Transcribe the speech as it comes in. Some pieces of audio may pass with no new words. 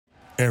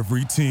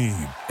Every team,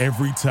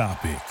 every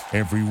topic,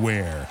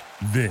 everywhere.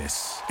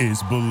 This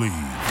is Believe.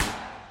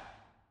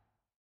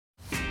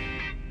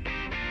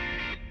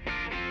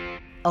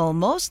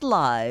 Almost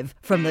live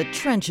from the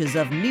trenches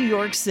of New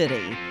York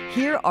City,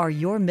 here are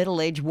your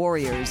middle-aged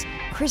warriors,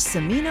 Chris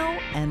Cimino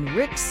and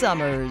Rick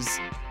Summers.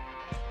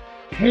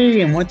 Hey,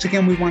 and once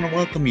again, we want to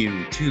welcome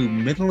you to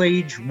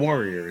Middle-Aged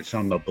Warriors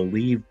on the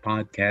Believe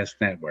Podcast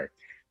Network.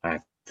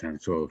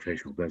 Sounds so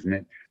official, doesn't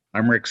it?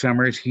 I'm Rick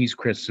Summers. He's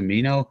Chris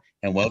Cimino,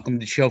 and welcome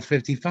to Show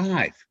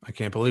 55. I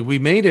can't believe we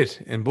made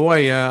it. And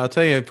boy, I'll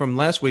tell you from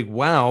last week,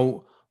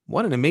 wow,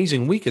 what an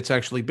amazing week it's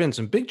actually been.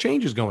 Some big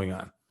changes going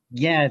on.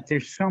 Yeah,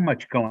 there's so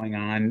much going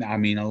on. I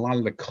mean, a lot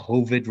of the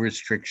COVID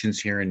restrictions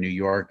here in New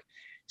York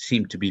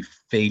seem to be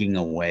fading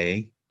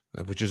away,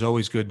 Which is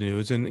always good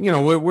news. And, you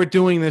know, we're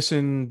doing this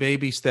in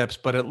baby steps,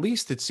 but at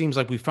least it seems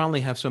like we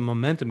finally have some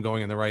momentum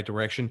going in the right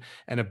direction.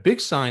 And a big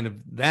sign of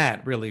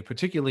that, really,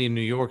 particularly in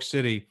New York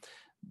City,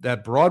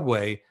 that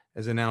Broadway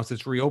has announced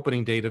its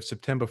reopening date of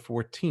September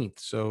 14th.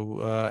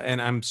 So,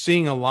 and I'm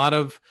seeing a lot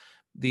of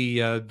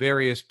the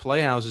various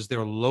playhouses,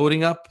 they're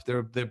loading up,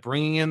 they're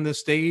bringing in the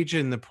stage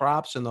and the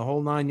props and the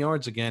whole 9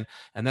 yards again.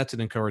 And that's an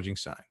encouraging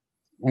sign.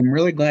 I'm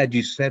really glad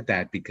you said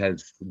that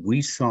because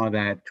we saw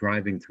that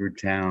driving through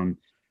town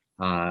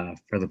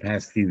for the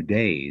past few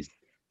days.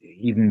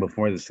 Even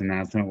before this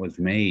announcement was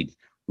made,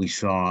 we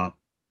saw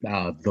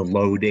the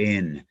load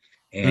in,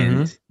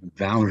 and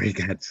Valerie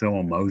got so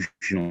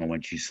emotional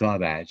when she saw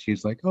that. She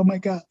was like, "Oh my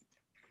God,"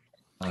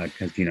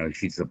 because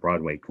she's the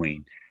Broadway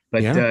queen.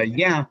 But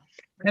yeah,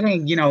 I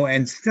mean,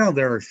 and still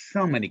there are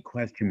so many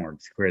question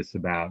marks, Chris,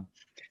 about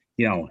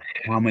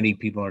how many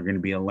people are going to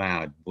be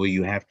allowed. Will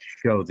you have to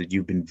show that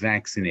you've been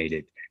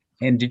vaccinated?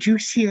 And did you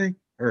see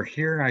or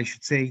hear, I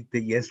should say,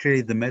 that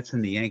yesterday the Mets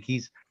and the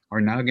Yankees are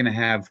now going to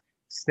have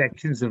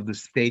sections of the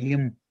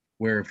stadium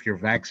where if you're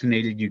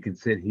vaccinated, you can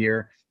sit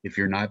here. If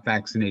you're not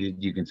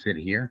vaccinated, you can sit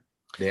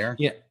there.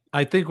 Yeah,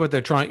 I think what they're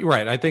trying,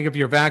 right. I think if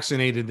you're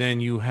vaccinated, then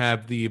you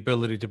have the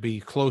ability to be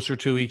closer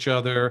to each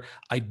other.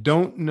 I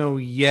don't know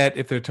yet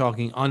if they're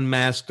talking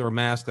unmasked or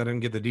masked. I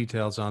didn't get the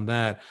details on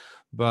that.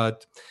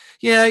 But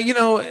yeah, I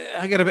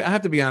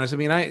have to be honest. I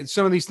mean,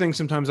 some of these things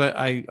sometimes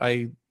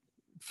I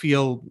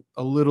feel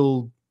a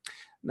little,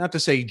 not to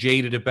say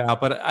jaded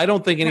about, but I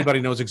don't think anybody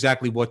knows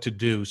exactly what to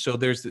do. So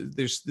there's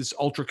this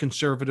ultra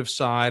conservative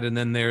side, and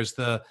then there's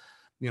the,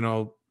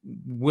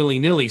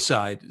 willy-nilly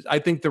side. I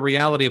think the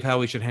reality of how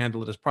we should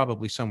handle it is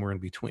probably somewhere in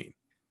between.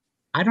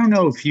 I don't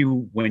know if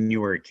you, when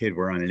you were a kid,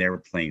 were on an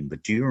airplane,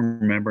 but do you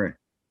remember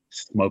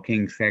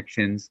smoking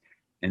sections?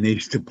 And they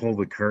used to pull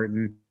the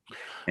curtain,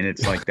 and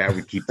it's like that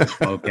would keep the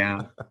smoke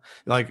out.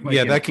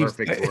 That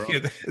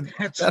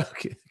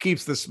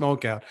keeps the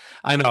smoke out.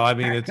 I know. I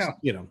mean, it's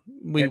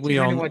we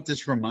all know what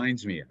this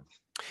reminds me of.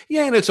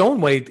 Yeah, in its own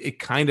way, it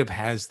kind of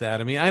has that.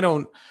 I mean, I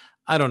don't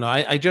know.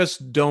 I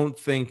just don't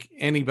think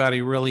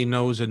anybody really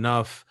knows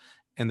enough,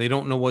 and they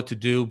don't know what to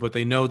do, but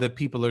they know that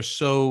people are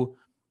so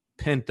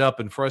pent up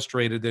and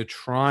frustrated. They're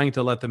trying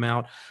to let them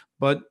out.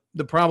 But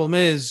the problem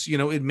is,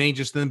 it may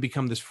just then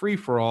become this free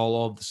for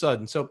all of a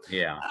sudden. So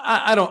yeah,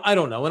 I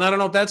don't know. And I don't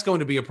know if that's going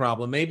to be a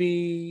problem.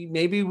 Maybe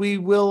we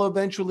will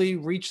eventually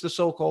reach the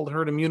so-called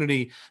herd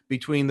immunity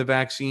between the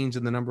vaccines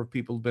and the number of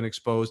people who've been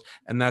exposed.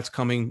 And that's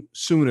coming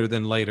sooner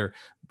than later.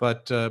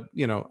 But,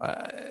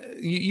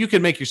 you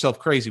can make yourself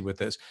crazy with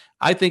this.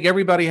 I think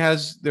everybody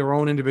has their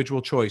own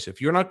individual choice. If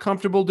you're not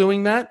comfortable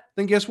doing that,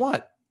 then guess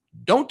what?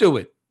 Don't do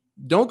it.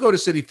 Don't go to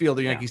Citi Field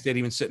or Yankee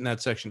Stadium and sit in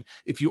that section.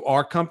 If you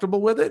are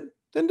comfortable with it,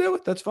 then do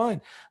it. That's fine.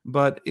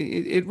 But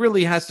it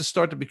really has to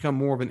start to become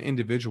more of an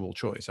individual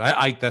choice.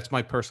 That's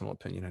my personal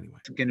opinion anyway.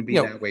 It's going to be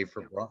that way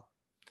for Raw.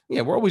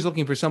 Yeah, we're always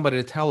looking for somebody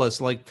to tell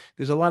us. Like,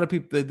 there's a lot of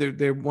people that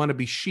they want to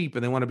be sheep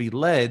and they want to be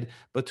led.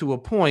 But to a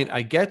point,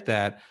 I get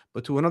that.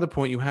 But to another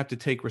point, you have to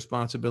take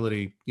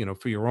responsibility,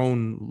 for your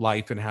own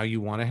life and how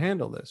you want to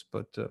handle this.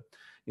 But, blah,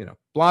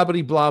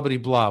 blah, blah, blah,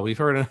 blah. We've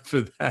heard enough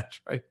of that,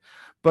 right?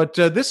 But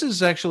this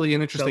is actually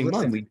an interesting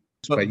month.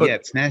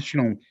 It's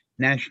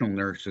National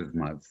Nurses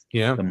Month,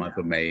 the month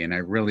of May, and I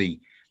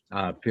really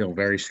feel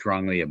very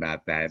strongly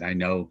about that. I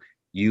know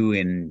you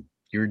in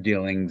your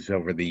dealings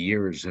over the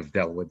years have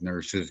dealt with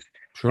nurses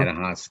at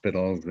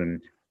hospitals,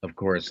 and of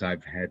course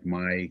I've had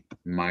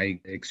my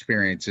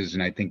experiences,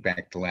 and I think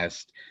back to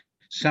last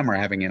summer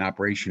having an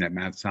operation at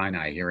Mount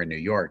Sinai here in New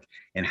York,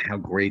 and how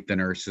great the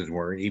nurses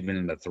were, even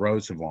in the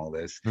throes of all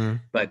this.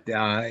 But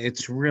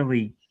it's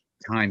really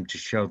time to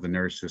show the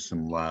nurses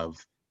some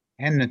love,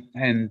 and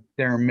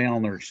there are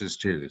male nurses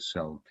too.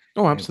 So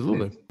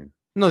absolutely.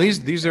 No,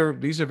 these are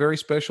very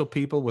special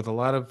people with a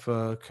lot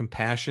of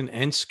compassion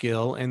and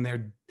skill, and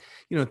they're,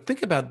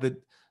 think about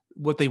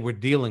what they were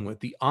dealing with,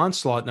 the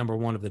onslaught, number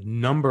one, of the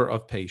number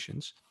of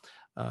patients,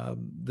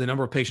 the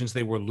number of patients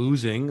they were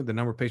losing, the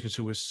number of patients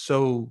who were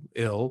so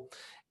ill.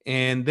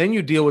 And then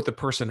you deal with the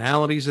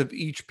personalities of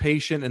each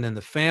patient and then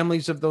the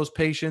families of those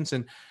patients.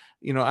 And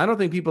I don't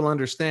think people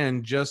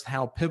understand just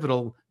how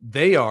pivotal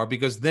they are,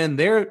 because then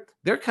they're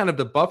kind of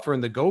the buffer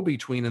and the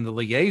go-between and the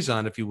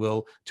liaison, if you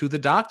will, to the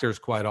doctors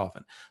quite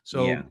often.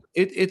 Yeah. So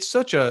it's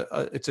such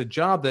it's a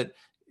job that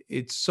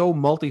it's so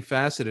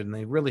multifaceted, and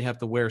they really have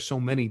to wear so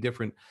many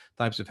different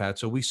types of hats.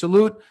 So we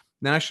salute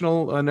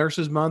National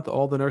Nurses Month,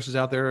 all the nurses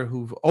out there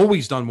who've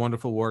always done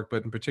wonderful work,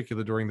 but in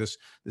particular during this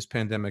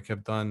pandemic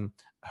have done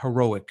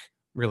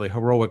really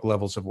heroic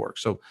levels of work.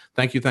 So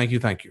thank you, thank you,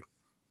 thank you.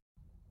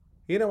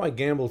 I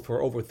gambled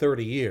for over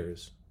 30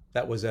 years.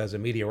 That was as a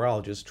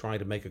meteorologist trying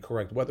to make a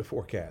correct weather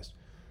forecast.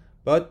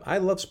 But I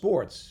love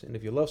sports, and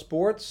if you love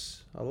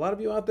sports, a lot of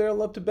you out there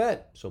love to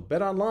bet. So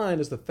BetOnline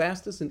is the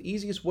fastest and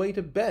easiest way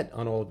to bet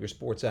on all of your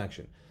sports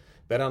action.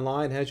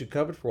 BetOnline has you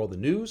covered for all the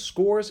news,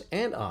 scores,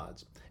 and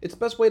odds. It's the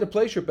best way to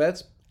place your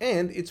bets,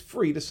 and it's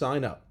free to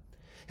sign up.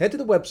 Head to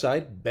the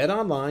website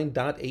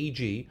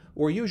betonline.ag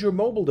or use your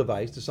mobile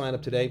device to sign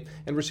up today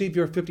and receive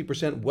your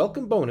 50%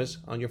 welcome bonus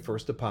on your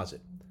first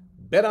deposit.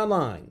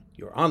 BetOnline,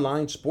 your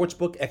online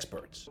sportsbook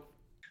experts.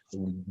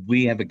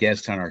 We have a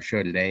guest on our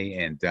show today,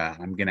 and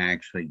I'm going to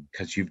actually,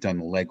 because you've done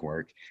the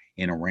legwork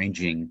in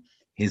arranging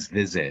his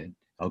visit.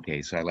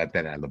 Okay, so I let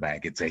that out of the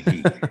bag. It's a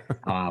he.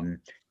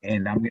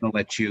 And I'm going to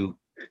let you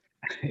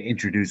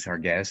introduce our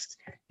guest,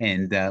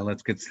 and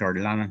let's get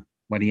started on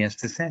what he has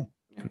to say.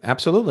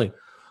 Absolutely.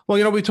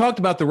 Well, we talked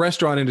about the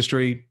restaurant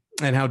industry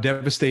and how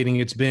devastating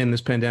it's been,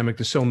 this pandemic,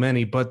 to so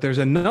many, but there's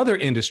another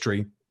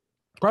industry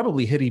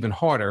probably hit even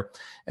harder,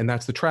 and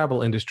that's the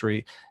travel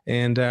industry.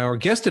 And our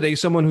guest today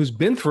is someone who's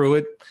been through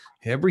it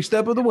every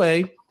step of the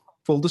way.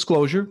 Full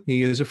disclosure,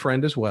 he is a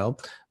friend as well.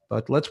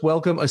 But let's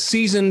welcome a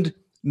seasoned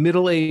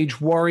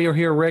middle-aged warrior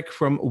here, Rick,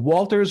 from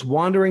Walters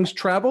Wanderings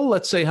Travel.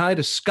 Let's say hi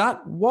to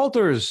Scott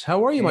Walters.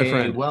 How are you, my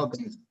friend?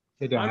 Welcome.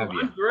 Good to have you.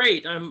 I'm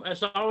great.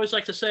 As I always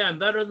like to say, I'm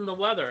better than the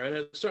weather, and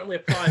it certainly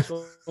applies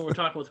when we're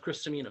talking with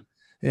Chris Cimino.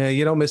 Yeah,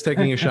 you don't miss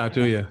taking a shot,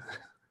 do you?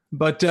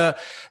 But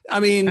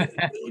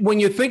when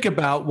you think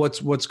about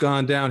what's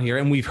gone down here,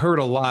 and we've heard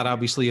a lot,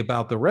 obviously,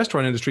 about the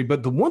restaurant industry,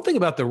 but the one thing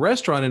about the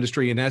restaurant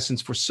industry, in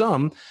essence, for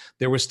some,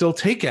 there was still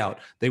takeout.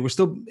 They were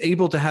still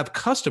able to have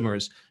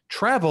customers.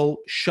 Travel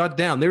shut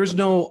down. There was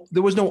no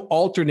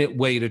alternate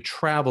way to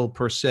travel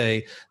per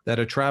se that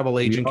a travel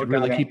agent could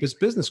really keep his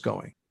business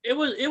going. It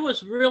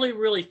was really,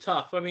 really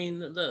tough. I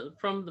mean,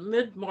 from the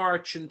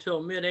mid-March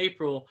until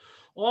mid-April,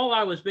 all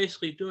I was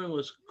basically doing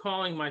was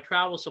calling my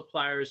travel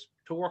suppliers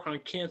to work on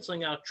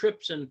canceling out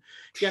trips and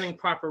getting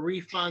proper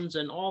refunds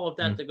and all of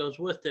that that goes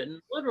with it.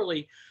 And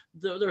literally,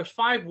 there's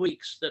 5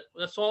 weeks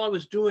that's all I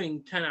was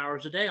doing 10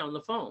 hours a day on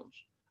the phones.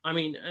 I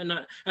mean, and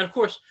of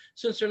course,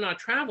 since they're not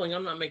traveling,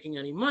 I'm not making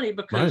any money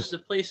because the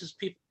places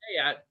people pay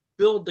at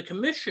build the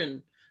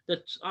commission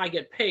that I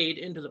get paid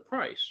into the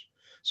price.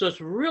 So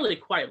it's really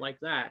quite like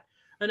that.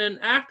 And then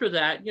after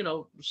that,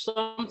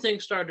 some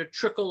things started to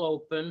trickle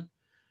open.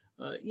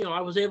 I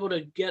was able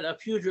to get a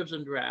few dribs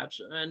and drabs,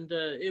 and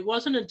it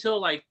wasn't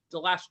until like the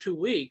last 2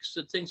 weeks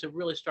that things have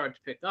really started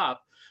to pick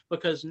up,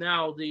 because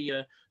now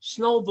the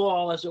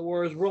snowball, as it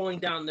were, is rolling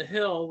down the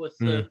hill with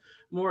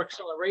more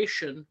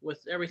acceleration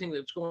with everything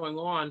that's going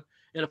on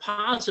in a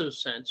positive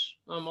sense.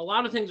 A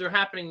lot of things are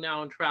happening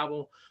now in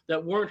travel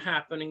that weren't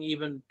happening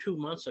even 2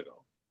 months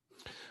ago.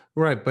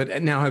 Right.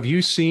 But now, have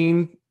you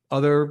seen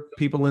other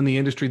people in the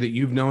industry that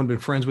you've known, been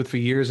friends with for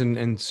years,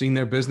 and seen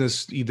their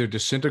business either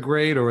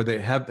disintegrate, or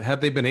have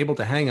they been able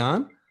to hang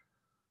on?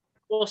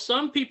 Well,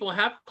 some people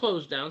have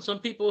closed down. Some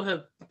people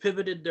have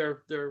pivoted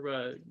their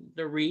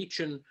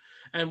reach and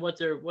what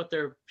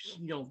their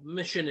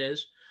mission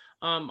is.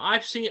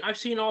 I've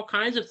seen all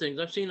kinds of things.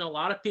 I've seen a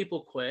lot of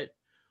people quit.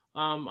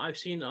 I've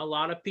seen a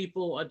lot of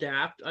people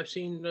adapt. I've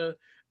seen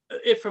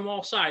it from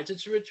all sides.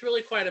 It's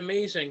really quite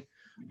amazing.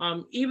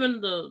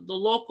 Even the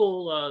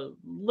local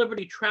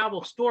Liberty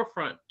Travel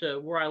storefront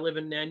where I live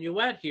in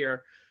Nanuet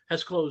here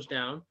has closed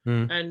down,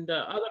 and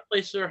other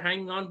places are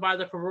hanging on by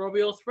the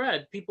proverbial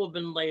thread. People have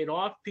been laid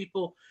off.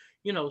 People,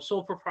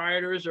 sole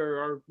proprietors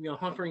are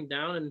hunkering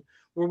down, and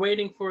we're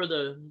waiting for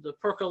the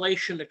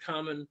percolation to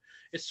come. And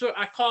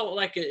I call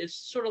it it's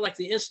sort of like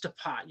the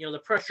Instapot, the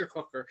pressure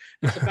cooker.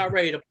 It's about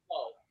ready to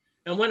blow.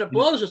 And when it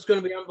blows, it's going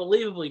to be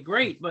unbelievably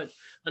great. But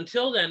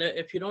until then,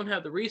 if you don't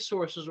have the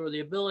resources or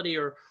the ability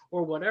or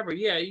whatever,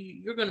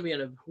 you're going to be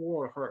in a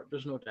war of hurt.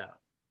 There's no doubt.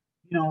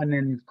 And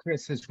then,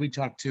 Chris, as we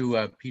talked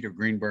to Peter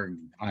Greenberg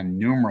on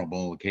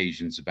innumerable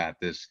occasions about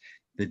this,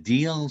 the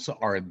deals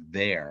are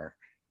there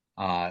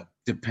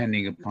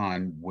depending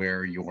upon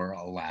where you're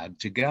allowed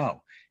to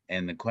go.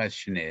 And the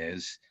question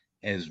is,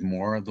 as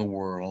more of the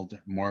world,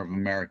 more of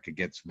America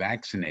gets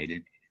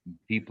vaccinated,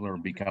 people are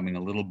becoming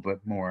a little bit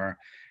more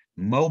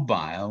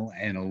mobile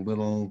and a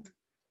little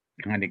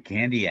kind of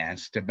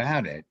candy-assed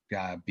about it,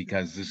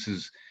 because this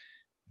is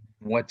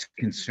what's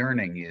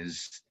concerning,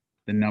 is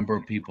the number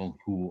of people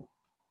who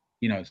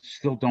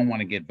still don't want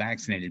to get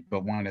vaccinated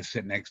but want to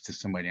sit next to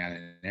somebody on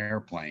an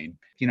airplane.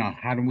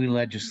 How do we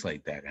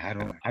legislate that? How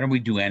do we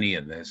do any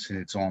of this? And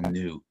it's all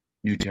new.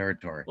 new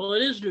territory. Well,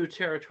 it is new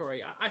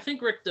territory. I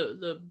think, Rick,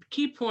 the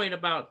key point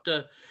about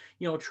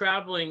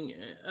traveling,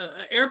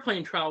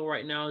 airplane travel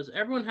right now is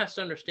everyone has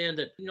to understand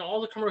that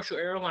all the commercial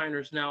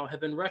airliners now have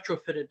been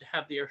retrofitted to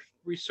have the air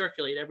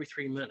recirculate every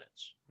 3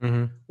 minutes,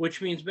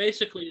 which means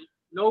basically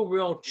no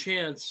real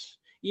chance,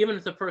 even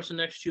if the person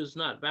next to you is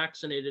not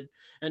vaccinated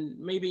and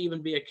maybe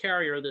even be a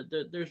carrier,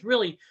 that there's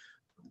really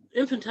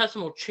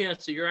infinitesimal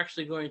chance that you're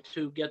actually going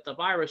to get the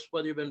virus,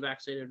 whether you've been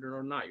vaccinated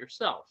or not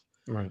yourself.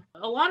 Right.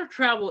 A lot of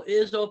travel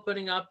is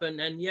opening up,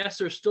 and yes,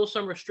 there's still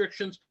some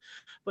restrictions,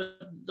 but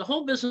the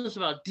whole business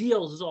about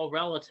deals is all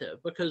relative,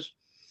 because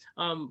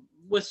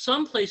with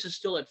some places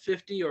still at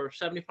 50 or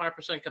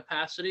 75%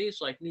 capacities,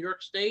 like New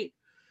York State,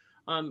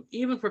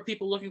 even for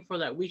people looking for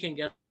that weekend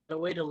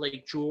getaway to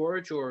Lake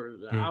George or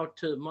out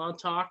to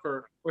Montauk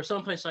or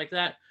someplace like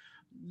that,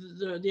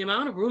 the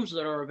amount of rooms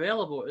that are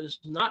available is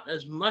not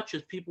as much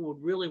as people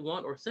would really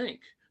want or think.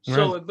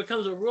 So it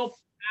becomes a real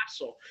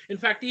hassle. In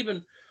fact,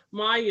 even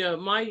my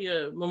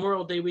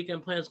Memorial Day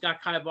weekend plans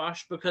got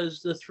kiboshed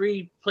because the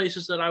 3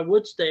 places that I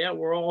would stay at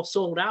were all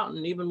sold out.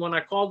 And even when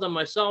I called them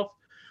myself,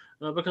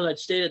 because I'd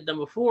stayed at them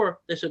before,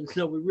 they said,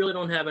 no, we really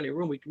don't have any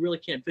room. We really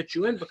can't fit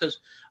you in because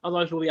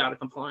otherwise we'll be out of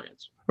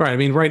compliance. Right. I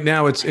mean, right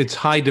now it's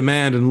high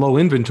demand and low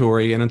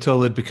inventory. And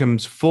until it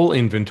becomes full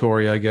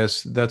inventory, I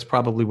guess that's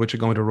probably what you're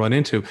going to run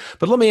into.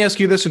 But let me ask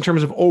you this in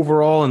terms of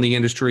overall in the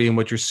industry and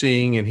what you're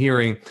seeing and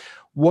hearing.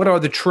 What are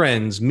the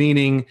trends?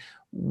 Meaning,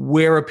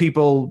 where are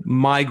people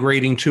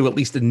migrating to, at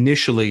least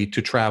initially, to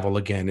travel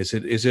again? Is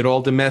it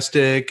all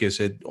domestic?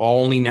 Is it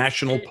only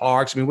national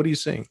parks? I mean, what are you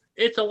seeing?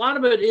 It's a lot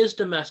of it is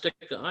domestic.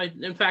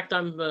 In fact,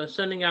 I'm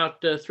sending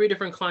out 3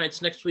 different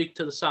clients next week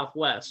to the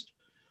Southwest.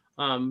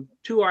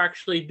 2 are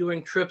actually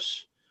doing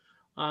trips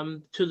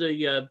to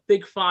the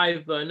Big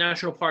 5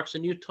 national parks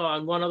in Utah,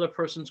 and 1 other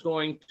person's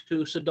going to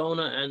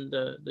Sedona and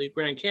the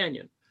Grand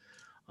Canyon.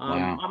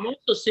 Wow. I'm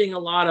also seeing a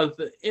lot of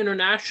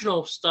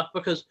international stuff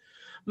because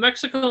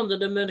Mexico and the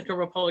Dominican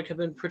Republic have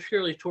been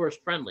particularly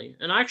tourist friendly.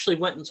 And I actually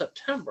went in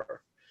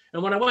September.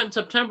 And when I went in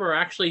September,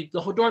 actually,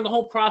 during the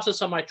whole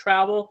process of my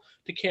travel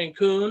to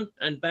Cancun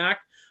and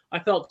back, I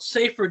felt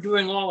safer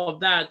doing all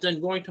of that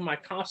than going to my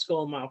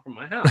Costco a mile from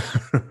my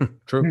house.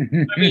 True.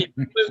 I mean,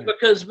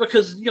 because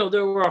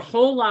there were a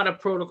whole lot of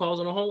protocols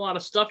and a whole lot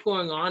of stuff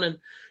going on. And,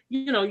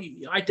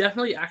 I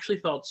definitely actually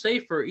felt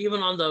safer,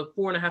 even on the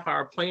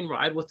 4.5-hour plane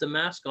ride with the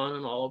mask on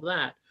and all of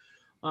that.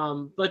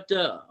 But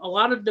a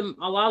lot of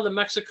the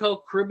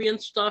Mexico, Caribbean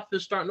stuff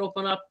is starting to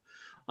open up.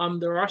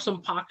 There are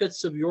some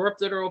pockets of Europe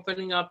that are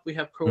opening up. We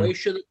have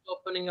Croatia that's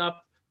opening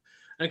up,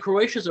 and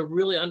Croatia is a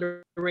really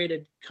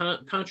underrated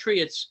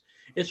country.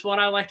 It's what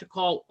I like to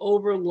call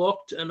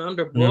overlooked and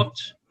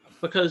underbooked,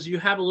 because you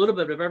have a little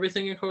bit of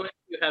everything in Croatia.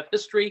 You have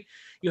history,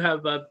 you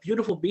have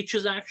beautiful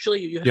beaches. Actually,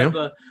 you have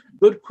a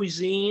good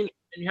cuisine,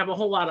 and you have a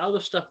whole lot of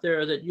other stuff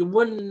there that you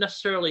wouldn't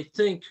necessarily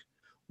think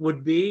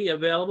would be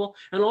available.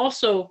 And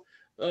also,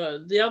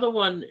 the other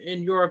one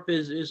in Europe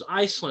is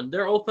Iceland.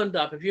 They're opened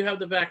up. If you have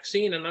the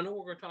vaccine, and I know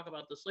we're going to talk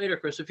about this later,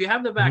 Chris, if you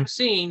have the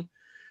vaccine,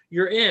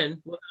 you're in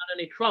without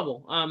any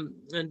trouble.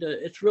 And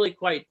it's really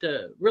quite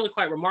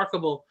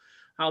remarkable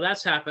how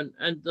that's happened.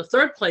 And the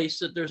third place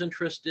that there's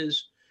interest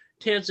is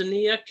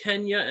Tanzania,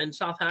 Kenya, and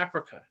South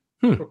Africa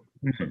for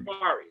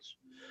safaris,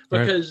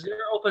 because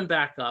they're open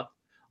back up.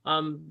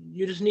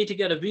 You just need to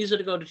get a visa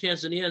to go to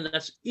Tanzania, and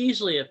that's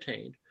easily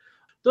obtained.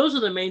 Those are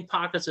the main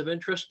pockets of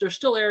interest. There's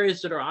still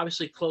areas that are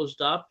obviously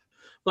closed up,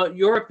 but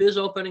Europe is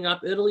opening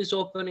up. Italy's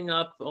opening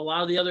up. A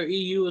lot of the other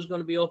EU is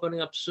going to be opening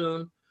up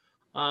soon.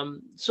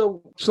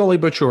 So slowly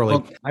but surely.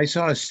 Well, I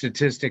saw a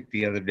statistic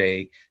the other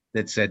day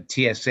that said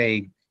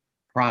TSA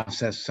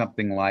processed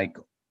something like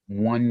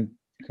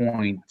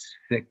 1.6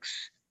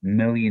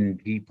 million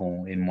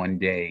people in one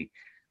day,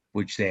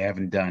 which they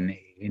haven't done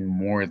in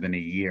more than a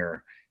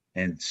year.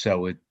 And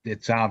so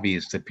it's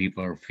obvious that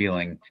people are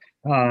feeling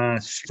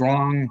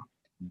strong,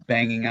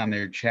 banging on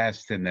their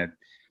chest, and that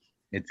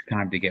it's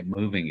time to get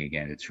moving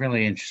again. It's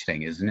really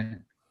interesting, isn't it?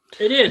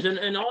 It is.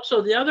 And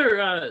also the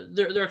other,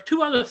 there are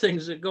 2 other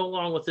things that go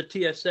along with the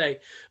TSA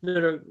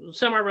that are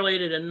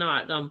semi-related and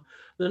not.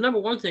 The number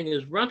one thing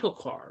is rental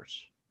cars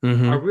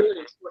are really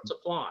in short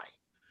supply.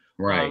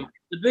 Right.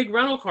 The big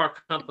rental car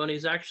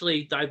companies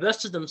actually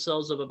divested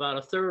themselves of about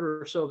a third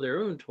or so of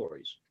their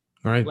inventories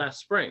last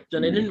spring.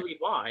 And they didn't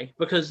rebuy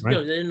because they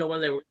didn't know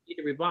when they would need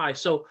to rebuy.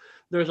 So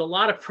there's a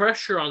lot of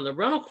pressure on the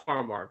rental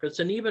car markets,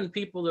 and even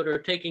people that are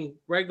taking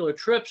regular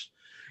trips.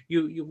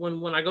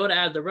 When I go to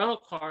add the rental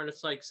car and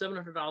it's like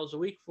 $700 a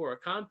week for a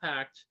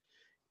compact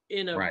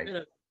in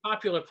a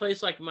popular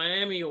place like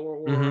Miami or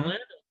Orlando, like,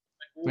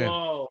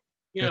 whoa,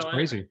 that's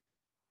crazy.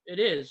 It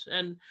is.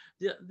 And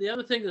the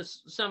other thing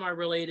that's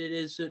semi-related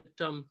is that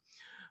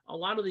a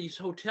lot of these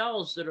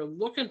hotels that are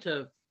looking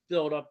to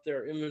build up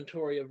their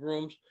inventory of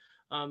rooms,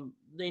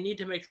 they need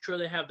to make sure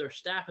they have their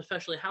staff,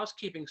 especially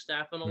housekeeping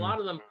staff, and a lot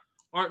of them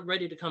aren't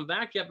ready to come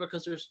back yet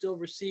because they're still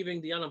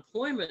receiving the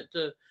unemployment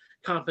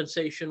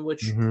compensation,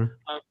 which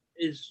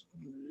is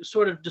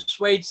sort of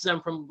dissuades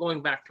them from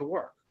going back to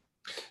work.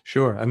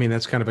 Sure. I mean,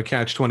 that's kind of a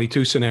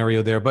catch-22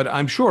 scenario there, but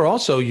I'm sure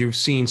also you've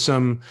seen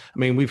some, I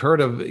mean, we've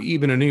heard of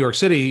even in New York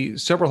City,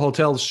 several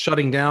hotels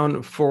shutting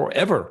down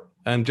forever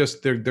and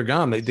just they're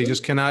gone. They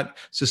just cannot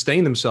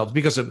sustain themselves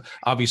because of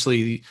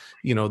obviously,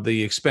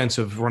 the expense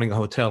of running a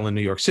hotel in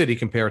New York City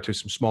compared to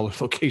some smaller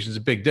locations,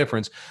 a big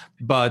difference.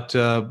 But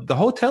the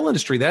hotel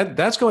industry,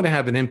 that's going to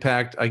have an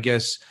impact, I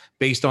guess,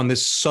 based on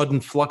this sudden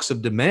flux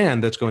of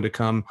demand that's going to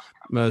come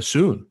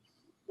soon.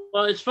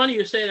 Well, it's funny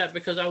you say that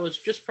because I was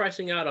just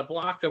pricing out a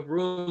block of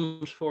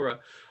rooms for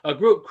a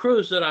group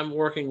cruise that I'm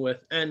working with,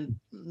 and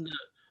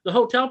the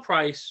hotel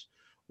price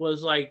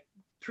was like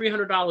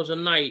 $300 a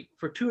night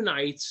for 2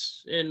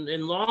 nights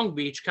in Long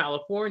Beach,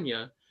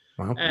 California,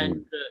 Wow. and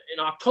in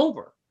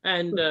October,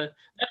 and that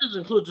doesn't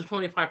include the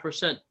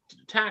 25%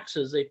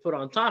 taxes they put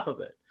on top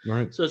of it.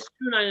 Right. So it's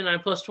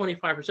 $299 plus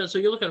 25%. So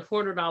you're looking at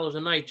 $400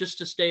 a night just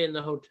to stay in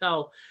the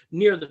hotel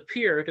near the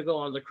pier to go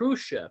on the cruise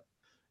ship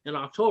in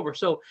October.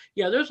 So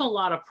yeah, there's a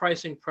lot of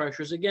pricing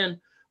pressures.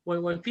 Again,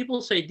 when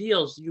people say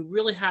deals, you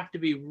really have to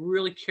be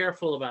really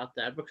careful about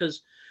that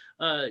because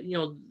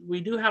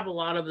we do have a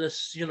lot of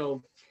this,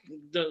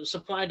 the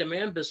supply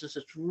demand business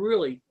that's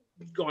really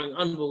going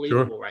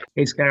unbelievable right now.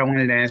 Hey, Scott, I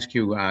wanted to ask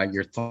you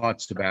your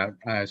thoughts about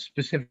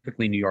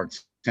specifically New York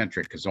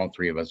centric, because all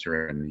three of us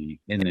are in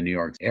the New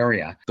York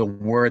area. The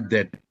word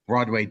that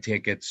Broadway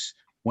tickets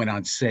went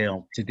on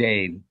sale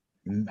today,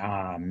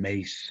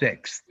 May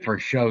 6th, for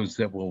shows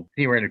that will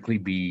theoretically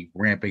be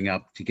ramping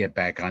up to get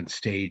back on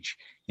stage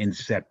in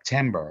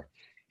September.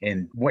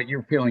 And what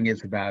your feeling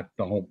is about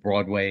the whole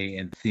Broadway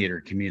and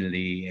theater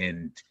community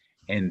and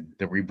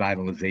the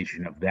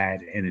revitalization of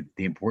that and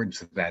the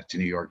importance of that to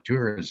New York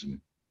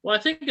tourism. Well, I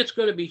think it's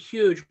going to be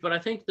huge, but I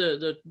think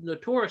the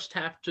tourists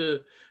have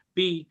to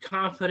be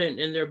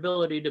confident in their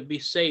ability to be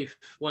safe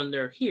when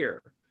they're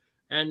here.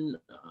 And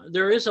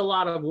there is a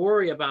lot of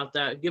worry about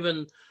that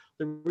given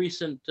the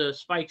recent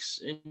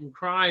spikes in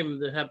crime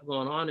that have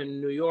gone on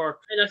in New York.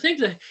 And I think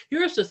that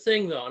here's the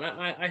thing, though, and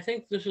I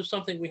think this is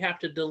something we have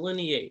to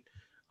delineate.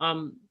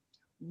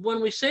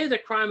 When we say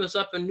that crime is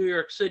up in New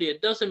York City,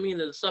 it doesn't mean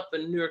that it's up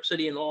in New York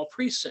City in all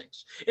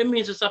precincts. It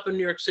means it's up in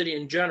New York City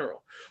in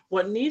general.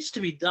 What needs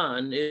to be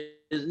done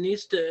and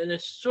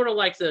it's sort of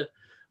like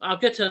I'll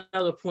get to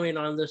another point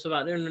on this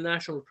about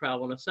international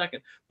travel in a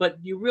second, but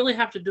you really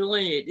have to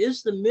delineate,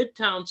 is the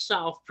Midtown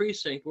South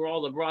precinct where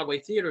all the Broadway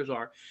theaters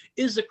are,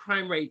 is the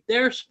crime rate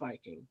there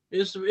spiking?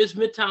 Is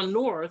Midtown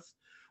North,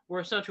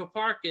 where Central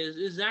Park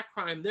is that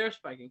crime there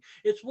spiking?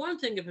 It's one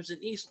thing if it's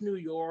in East New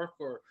York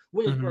or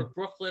Williamsburg,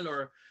 Brooklyn,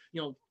 or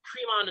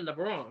Tremont in the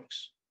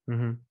Bronx.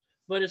 Mm-hmm.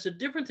 But it's a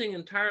different thing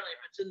entirely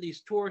if it's in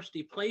these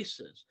touristy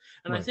places.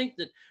 And right. I think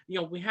that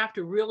we have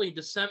to really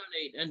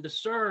disseminate and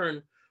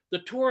discern the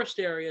tourist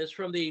areas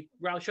from the,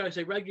 shall I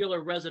say,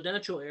 regular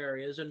residential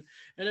areas. And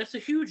that's a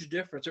huge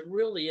difference. It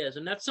really is.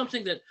 And that's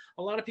something that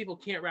a lot of people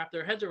can't wrap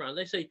their heads around.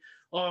 They say,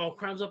 oh,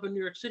 crime's up in New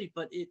York City,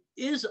 but it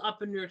is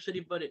up in New York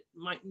City, but it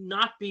might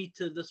not be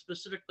to the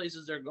specific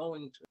places they're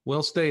going to.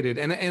 Well stated.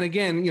 And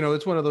again,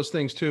 it's one of those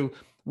things too,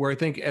 where I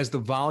think as the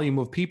volume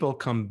of people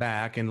come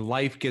back and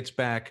life gets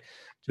back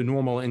to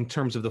normal in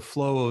terms of the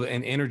flow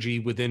and energy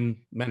within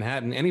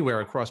Manhattan, anywhere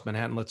across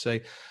Manhattan, let's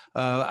say,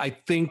 I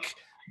think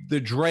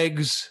the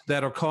dregs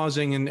that are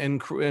causing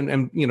and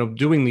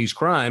doing these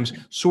crimes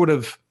sort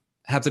of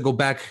have to go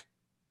back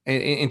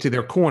into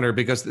their corner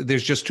because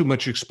there's just too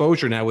much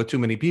exposure now with too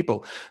many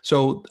people.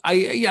 So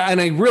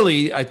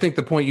I think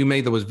the point you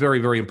made that was very,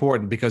 very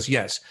important because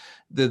yes,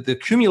 the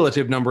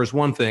cumulative number is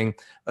one thing.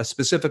 A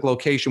specific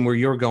location where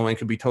you're going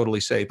could be totally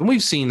safe, and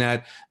we've seen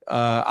that.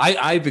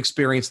 I've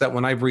experienced that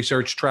when I've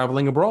researched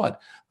traveling abroad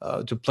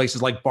to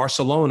places like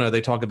Barcelona.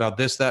 They talk about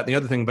this, that, and the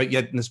other thing, but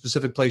yet in the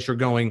specific place you're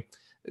going,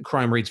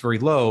 crime rate's very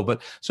low.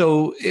 But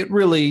so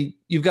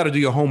you've got to do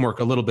your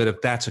homework a little bit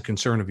if that's a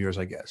concern of yours,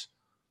 I guess.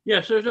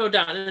 Yes, there's no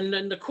doubt. And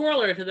then the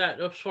corollary to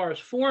that, as far as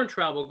foreign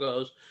travel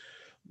goes,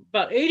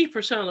 about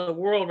 80% of the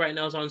world right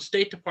now is on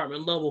State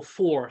Department level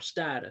 4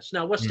 status.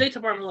 Now, what State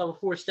Department level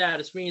 4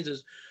 status means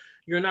is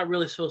you're not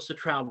really supposed to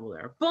travel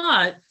there.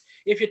 But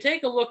if you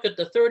take a look at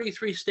the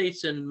 33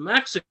 states in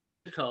Mexico,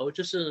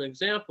 just as an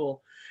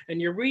example, and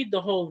you read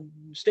the whole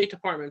State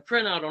Department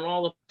printout on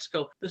all of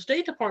Mexico, the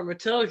State Department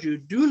tells you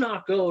do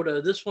not go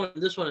to this one,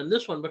 and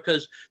this one,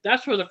 because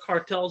that's where the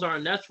cartels are,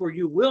 and that's where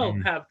you will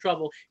have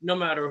trouble no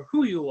matter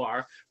who you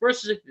are.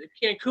 Versus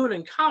Cancun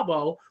and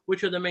Cabo,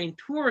 which are the main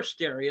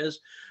tourist areas,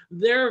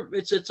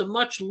 it's a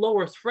much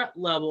lower threat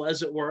level,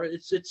 as it were.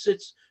 It's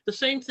the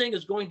same thing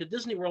as going to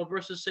Disney World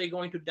versus, say,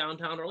 going to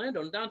downtown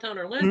Orlando. In downtown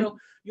Orlando,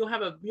 you'll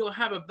have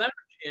a better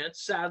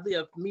chance, sadly,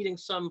 of meeting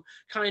some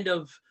kind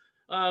of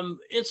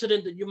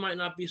incident that you might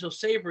not be so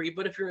savory.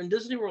 But if you're in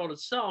Disney World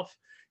itself,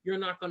 you're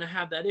not going to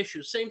have that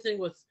issue. Same thing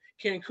with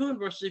Cancun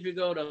versus if you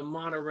go to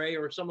Monterey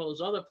or some of those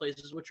other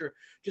places, which are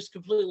just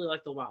completely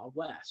like the Wild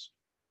West.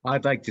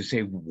 I'd like to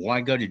say,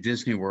 why go to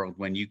Disney World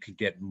when you could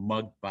get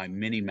mugged by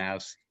Minnie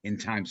Mouse in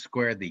Times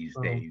Square these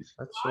days?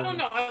 I don't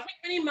know. I think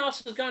Minnie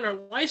Mouse has gotten her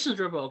license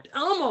revoked.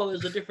 Elmo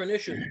is a different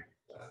issue.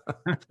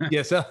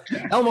 Yes,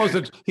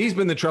 he's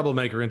been the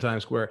troublemaker in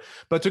Times Square.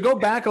 But to go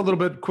back a little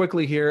bit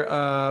quickly here,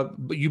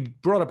 you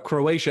brought up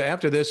Croatia.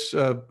 After this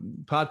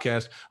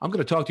podcast, I'm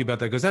going to talk to you about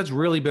that because that's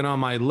really been on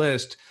my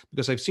list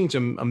because I've seen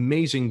some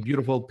amazing,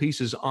 beautiful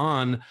pieces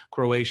on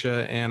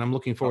Croatia, and I'm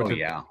looking forward to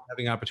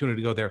having an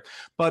opportunity to go there.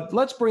 But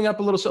let's bring up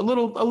a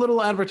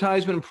little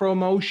advertisement and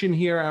promotion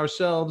here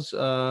ourselves.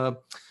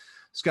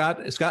 Scott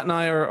and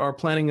I are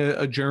planning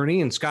a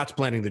journey, and Scott's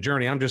planning the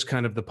journey. I'm just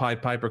kind of the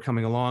Pied Piper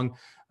coming along.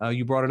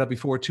 You brought it up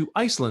before to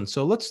Iceland.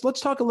 So let's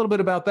talk a little bit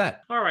about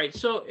that. All right.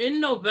 So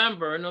in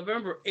November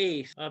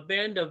 8th, a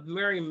band of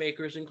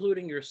merrymakers,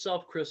 including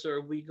yourself, Chris,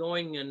 will be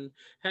going and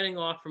heading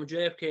off from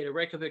JFK to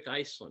Reykjavik,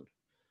 Iceland.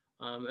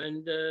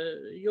 And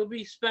you'll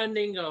be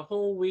spending a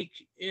whole week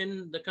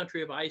in the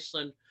country of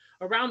Iceland,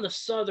 around the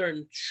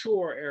southern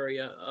shore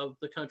area of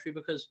the country,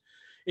 because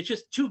it's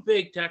just too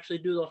big to actually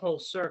do the whole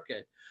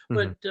circuit.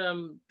 But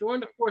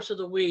during the course of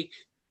the week,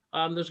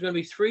 there's going to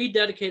be 3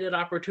 dedicated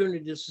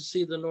opportunities to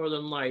see the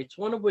Northern Lights,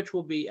 one of which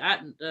will be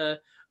at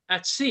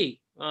sea,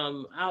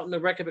 out in the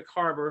Reykjavik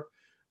harbor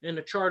in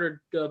a chartered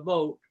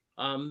boat.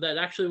 That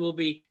actually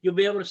you'll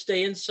be able to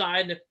stay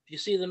inside. And if you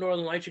see the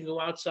Northern Lights, you can go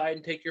outside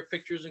and take your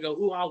pictures and go,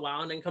 ooh, ah,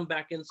 wow, and then come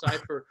back inside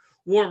for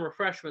warm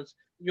refreshments.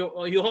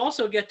 You'll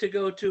also get to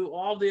go to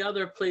all the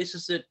other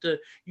places that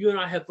you and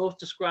I have both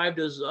described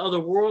as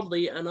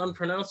otherworldly and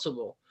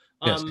unpronounceable.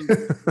 Yes.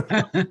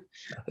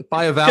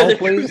 By a vowel,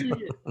 please.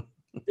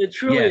 It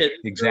truly is.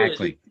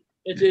 Exactly.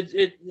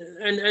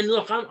 And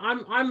look,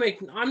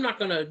 I'm not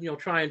gonna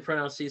try and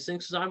pronounce these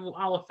things because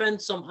I'll offend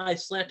some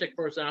Icelandic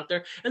person out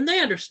there, and they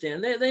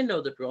understand, they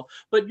know the drill.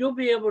 But you'll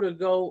be able to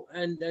go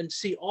and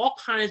see all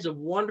kinds of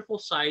wonderful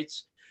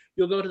sights.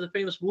 You'll go to the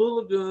famous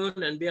Blue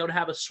Lagoon and be able to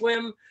have a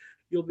swim.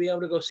 You'll be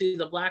able to go see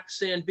the black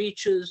sand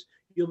beaches.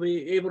 You'll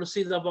be able to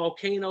see the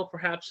volcano,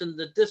 perhaps in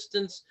the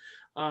distance,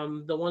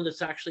 the one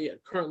that's actually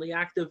currently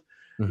active.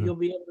 Mm-hmm. You'll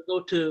be able to go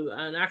to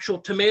an actual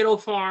tomato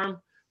farm.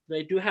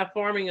 They do have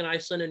farming in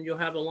Iceland, and you'll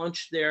have a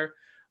lunch there.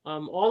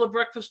 All the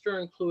breakfasts are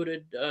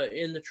included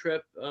in the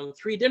trip.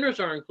 3 dinners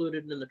are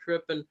included in the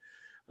trip, and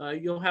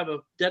you'll have a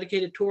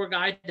dedicated tour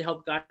guide to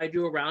help guide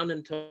you around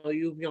and tell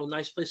you,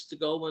 nice place to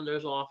go when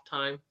there's off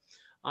time.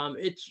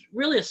 It's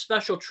really a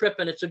special trip,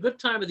 and it's a good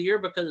time of the year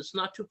because it's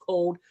not too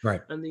cold,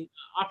 right? And the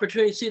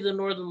opportunity to see the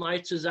Northern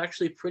Lights is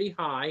actually pretty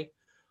high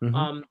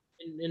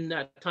in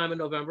that time of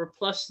November.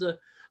 Plus,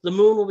 the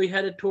moon will be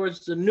headed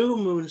towards the new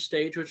moon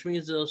stage, which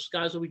means the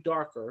skies will be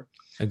darker.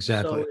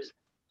 Exactly.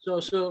 So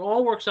it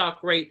all works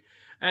out great.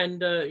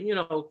 And,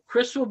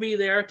 Chris will be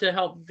there to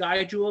help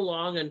guide you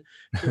along and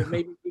to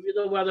maybe give you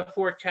the weather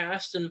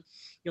forecast and,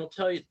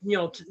 tell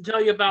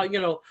you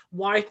about,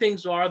 why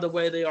things are the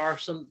way they are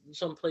some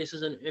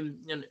places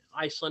in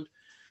Iceland.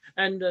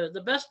 And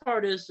the best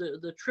part is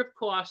the trip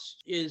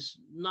cost is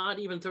not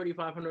even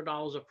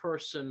 $3,500 a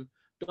person,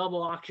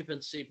 double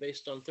occupancy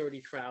based on 30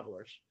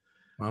 travelers.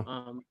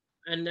 Wow.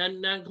 And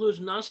then that includes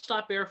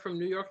nonstop air from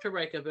New York to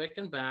Reykjavik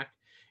and back.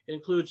 It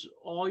includes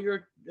all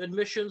your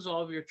admissions,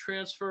 all of your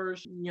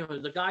transfers,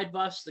 the guide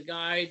bus, the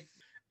guide,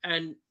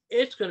 and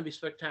it's going to be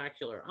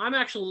spectacular. I'm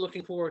actually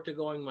looking forward to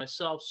going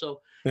myself.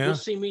 So you'll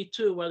see me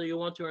too, whether you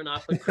want to or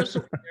not. But Chris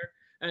will be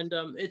there. And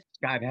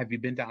Scott, have you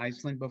been to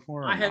Iceland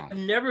before? I have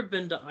never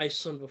been to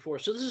Iceland before.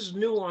 So this is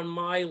new on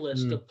my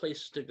list of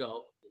places to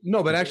go.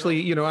 No, but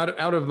actually,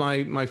 out of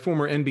my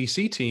former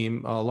NBC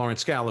team, Lauren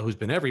Scala, who's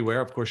been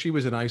everywhere. Of course, she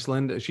was in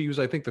Iceland. She was,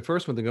 I think, the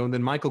first one to go. And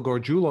then Michael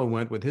Gargiulo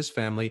went with his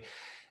family.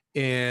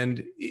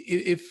 And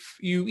if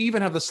you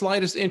even have the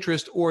slightest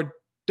interest or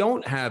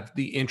don't have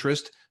the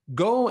interest,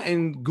 go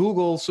and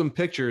Google some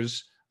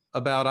pictures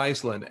about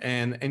Iceland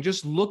and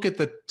just look at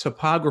the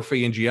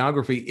topography and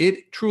geography.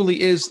 It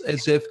truly is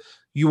as if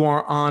you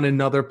are on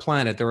another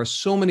planet. There are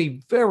so many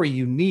very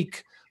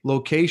unique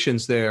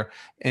locations there.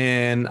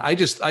 And I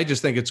just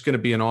think it's going to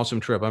be an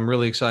awesome trip. I'm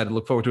really excited.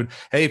 Look forward to it.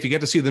 Hey, if you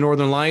get to see the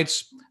Northern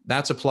Lights,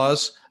 that's a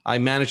plus. I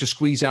managed to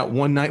squeeze out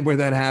one night where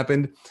that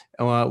happened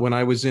when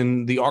I was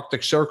in the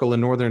Arctic Circle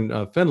in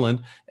northern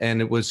Finland,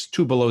 and it was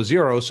 2 below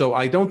zero. So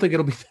I don't think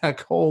it'll be that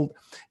cold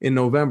in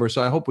November.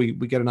 So I hope we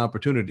get an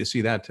opportunity to see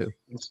that too.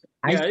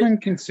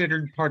 Iceland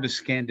considered part of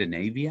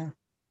Scandinavia?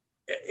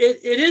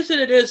 It is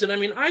and it isn't. I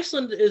mean,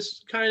 Iceland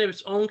is kind of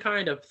its own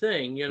kind of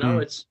thing.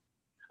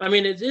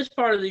 It is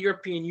part of the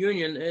European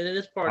Union and it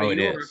is part of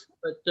Europe,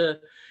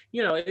 but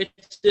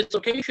its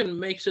location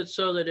makes it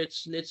so that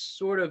it's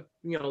sort of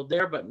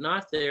there but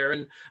not there.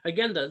 And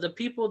again, the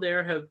people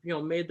there have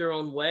made their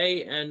own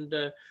way and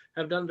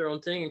have done their own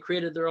thing and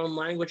created their own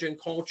language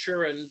and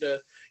culture and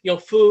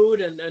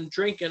food and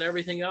drink and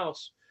everything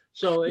else.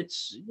 So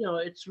it's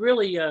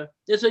really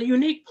it's a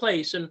unique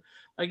place. And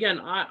again,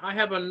 I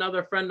have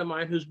another friend of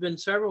mine who's been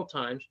several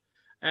times,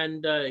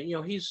 and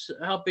he's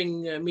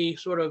helping me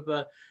sort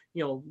of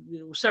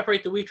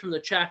separate the wheat from the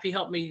chaff. He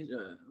helped me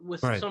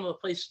with some of the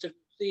places to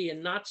see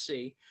and not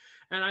see.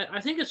 And I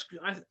think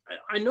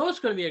I know it's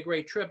going to be a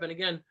great trip. And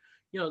again,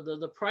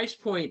 the price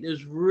point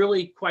is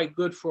really quite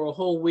good for a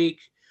whole week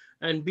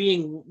and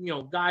being,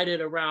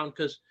 guided around,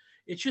 because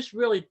it's just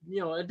really,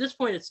 at this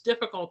point, it's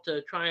difficult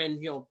to try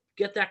and,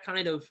 get that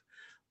kind of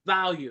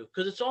value,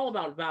 because it's all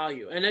about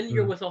value. And then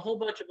you're with a whole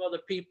bunch of other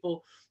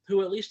people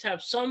who at least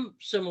have some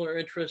similar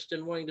interest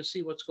in wanting to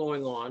see what's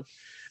going on.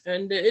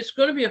 And it's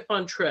going to be a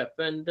fun trip.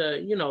 And,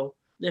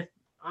 if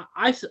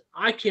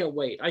I can't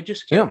wait. I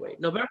just can't wait.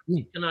 November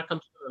cannot come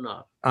soon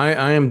enough.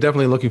 I am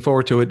definitely looking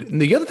forward to it.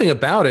 And the other thing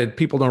about it,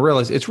 people don't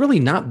realize, it's really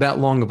not that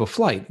long of a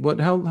flight.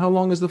 How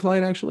long is the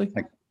flight actually?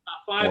 Like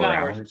 5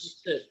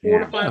 hours. That's it. 4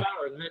 to 5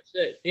 hours, and that's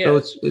it. Yeah.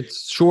 So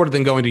it's shorter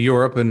than going to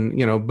Europe,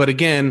 and but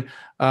again,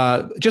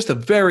 just a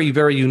very,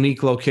 very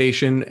unique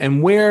location.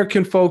 And where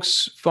can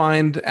folks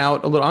find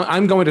out a little?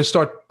 I'm going to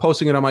start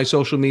posting it on my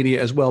social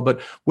media as well.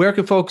 But where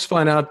can folks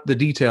find out the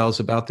details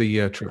about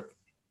the trip?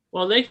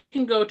 Well, they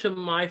can go to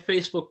my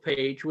Facebook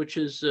page, which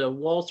is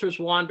Walter's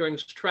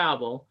Wanderings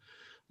Travel.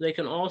 They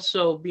can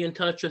also be in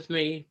touch with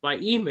me by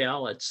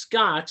email at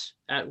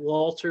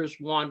Scott@Walters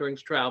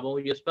Wanderings Travel.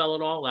 You spell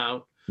it all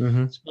out.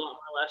 Mm-hmm. Spell out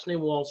my last name,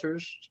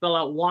 Walters. Spell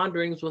out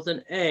Wanderings with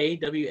an A,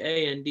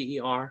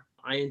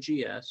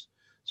 WANDERINGS.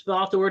 Spell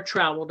out the word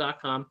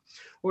travel.com.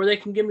 Or they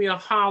can give me a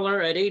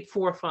holler at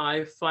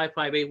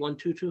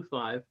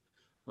 845-558-1225.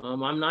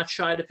 I'm not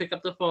shy to pick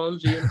up the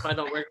phones, even if I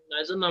don't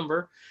recognize the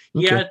number.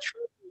 Okay. Yeah,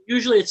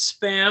 usually it's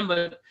spam,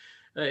 but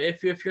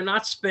if you're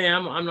not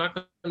spam, I'm not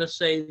going to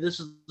say,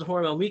 this is the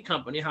Hormel Meat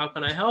Company. How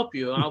can I help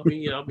you? I'll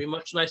be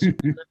much nicer.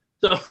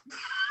 So,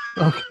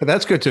 okay,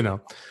 that's good to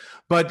know.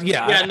 But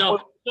no.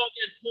 So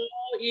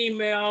call,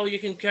 email. You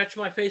can catch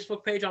my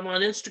Facebook page. I'm on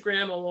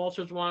Instagram at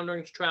Walter's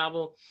Wanderings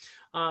Travel.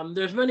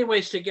 There's many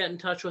ways to get in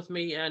touch with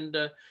me, and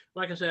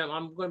like I said,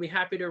 I'm going to be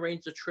happy to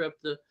arrange the trip.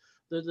 The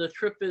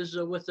trip is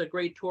with a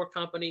great tour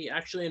company,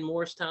 actually in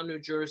Morristown, New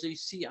Jersey,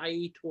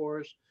 CIE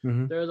Tours.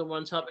 Mm-hmm. They're the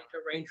ones helping to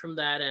arrange from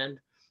that end,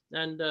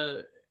 and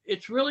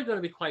it's really going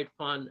to be quite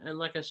fun. And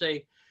like I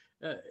say,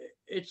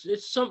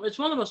 it's one of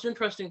the most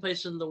interesting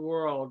places in the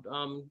world,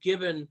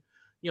 given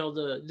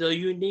the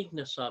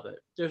uniqueness of it.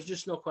 There's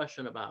just no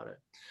question about it.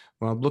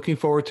 Well, looking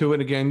forward to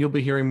it. Again, you'll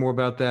be hearing more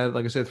about that,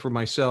 like I said, for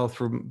myself,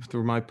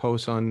 through my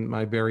posts on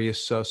my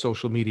various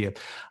social media.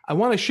 I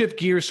want to shift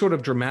gears sort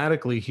of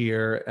dramatically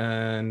here.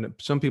 And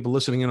some people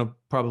listening in will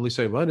probably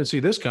say, well, I didn't see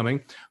this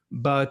coming.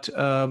 But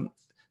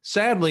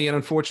sadly, and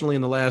unfortunately,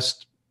 in the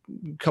last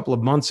couple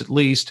of months at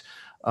least,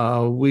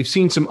 we've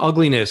seen some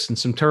ugliness and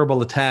some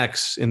terrible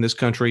attacks in this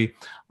country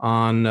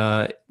on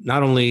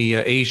not only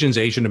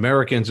Asian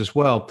Americans as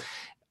well.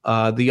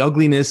 The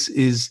ugliness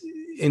is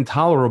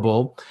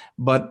intolerable,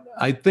 but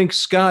I think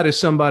Scott is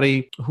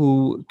somebody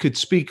who could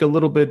speak a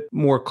little bit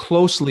more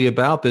closely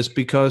about this,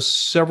 because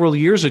several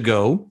years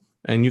ago,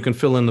 and you can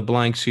fill in the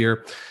blanks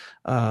here,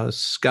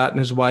 Scott and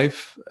his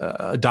wife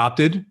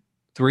adopted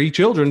 3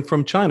 children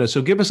from China.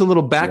 So give us a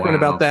little background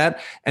about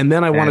that, and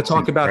then I want to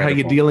talk about how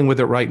you're dealing with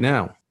it right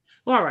now.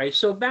 All right.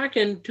 So back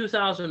in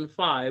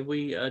 2005,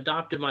 we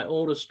adopted my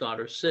oldest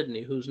daughter,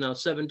 Sydney, who's now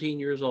 17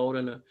 years old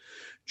and a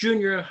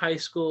junior in high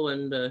school,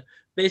 and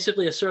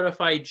basically a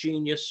certified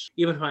genius,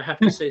 even if I have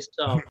to say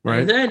so.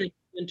 Right. And then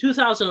in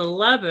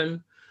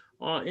 2011,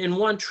 in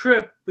one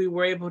trip, we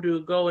were able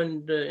to go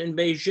in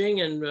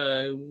Beijing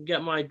and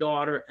get my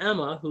daughter,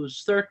 Emma,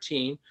 who's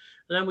 13.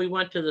 And then we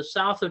went to the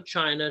south of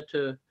China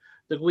to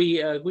the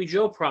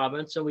Guizhou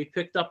province, and we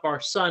picked up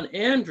our son,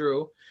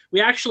 Andrew. We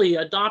actually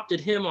adopted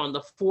him on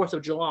the 4th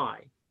of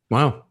July.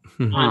 Wow.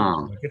 in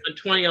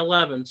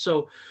 2011.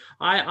 So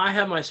I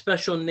have my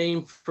special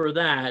name for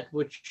that,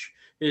 which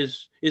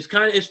is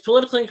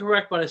politically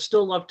incorrect, but I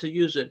still love to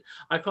use it.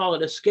 I call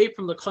it Escape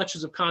from the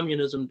Clutches of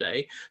Communism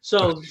Day.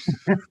 So,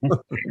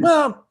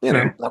 well,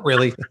 not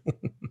really.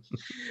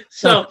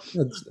 So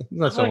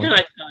that's what can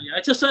I tell you?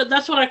 I just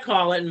that's what I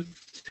call it,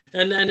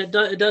 and it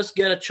does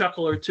get a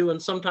chuckle or two,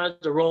 and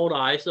sometimes a rolled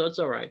eye, so it's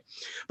all right.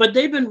 But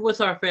they've been with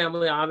our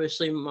family,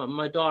 obviously.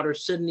 My daughter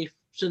Sydney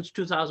since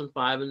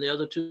 2005, and the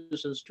other 2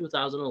 since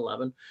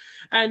 2011,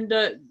 and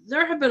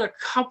there have been a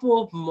couple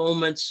of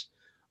moments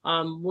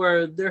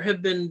where there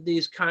have been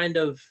these kind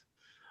of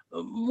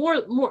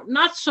more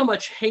not so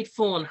much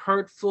hateful and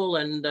hurtful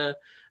and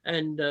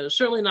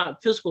certainly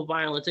not physical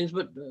violent things,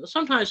 but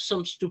sometimes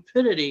some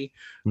stupidity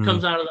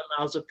comes out of the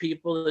mouths of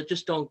people that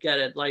just don't get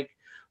it. Like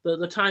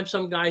the time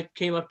some guy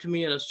came up to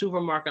me in a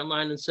supermarket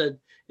line and said,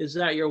 "Is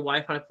that your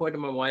wife?" And I pointed to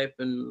my wife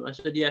and I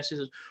said, "Yes." He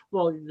says,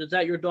 "Well, is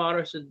that your daughter?"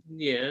 I said,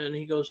 "Yeah." And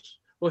he goes,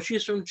 "Well,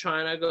 she's from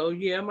China." I go,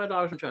 "Yeah, my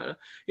daughter's from China."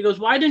 He goes,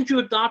 "Why didn't you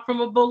adopt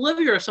from a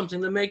Bolivia or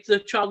something to make the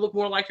child look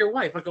more like your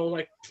wife?" I go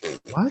like,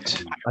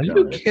 "What? Are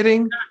you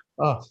kidding?"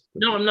 Oh.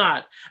 No, I'm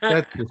not.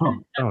 As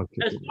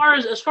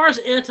far as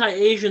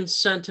anti-Asian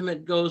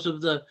sentiment goes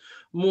of the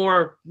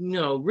more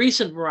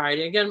recent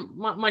variety, again,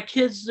 my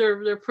kids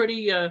they're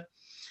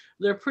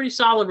pretty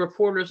solid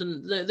reporters,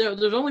 and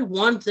there's only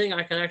one thing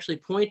I can actually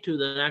point to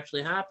that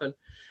actually happened,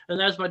 and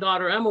that's my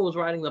daughter Emma was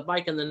riding the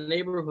bike in the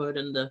neighborhood,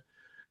 and the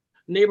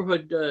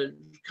neighborhood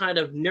kind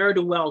of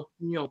ne'er-do-well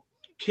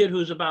kid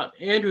who's about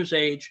Andrew's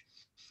age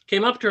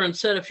came up to her and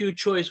said a few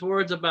choice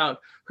words about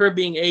her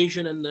being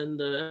Asian and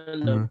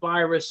the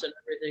virus and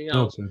everything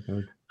else.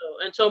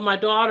 and so my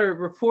daughter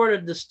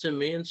reported this to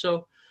me. And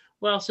so,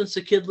 well, since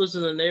the kid lives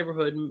in the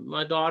neighborhood,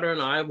 my daughter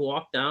and I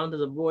walked down to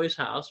the boy's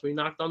house. We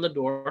knocked on the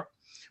door.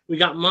 We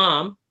got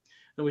mom,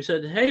 and we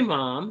said, "Hey,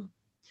 mom,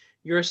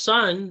 your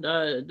son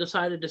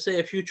decided to say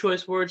a few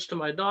choice words to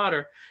my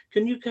daughter.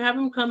 Can you have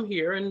him come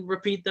here and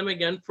repeat them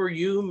again for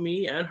you,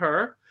 me, and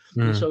her?"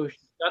 And so she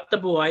got the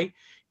boy.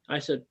 I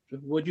said,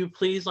 "Would you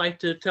please like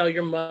to tell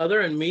your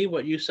mother and me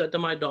what you said to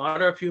my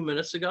daughter a few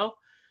minutes ago?"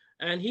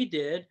 And he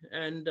did.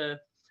 And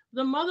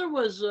the mother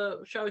was,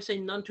 shall we say,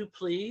 none too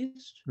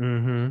pleased.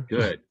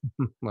 Good.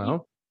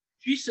 Well,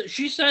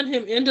 She sent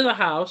him into the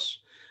house,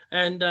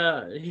 and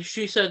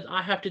she said,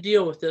 "I have to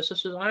deal with this." I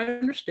said, "I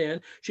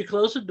understand." She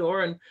closed the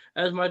door, and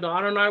as my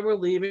daughter and I were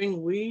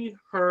leaving, we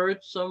heard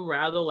some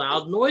rather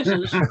loud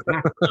noises.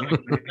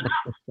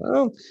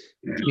 well,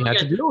 you had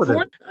to deal with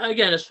it.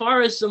 Again, as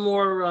far as the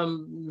more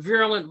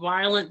virulent,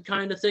 violent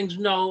kind of things,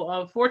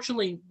 no.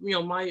 Fortunately,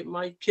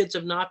 my kids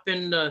have not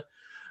been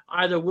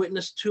either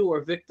witness to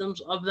or victims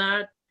of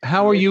that.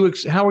 How are you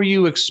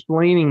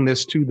explaining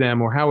this to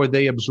them, or how are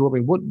they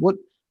absorbing? What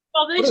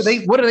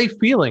are they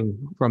feeling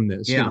from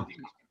this? Yeah.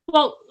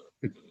 Well,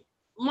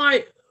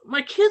 my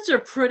kids are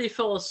pretty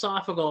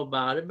philosophical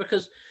about it,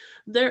 because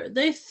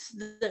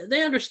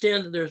they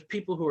understand that there's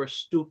people who are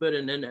stupid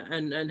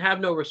and have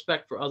no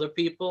respect for other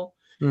people,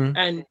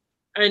 and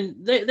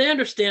they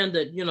understand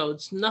that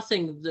it's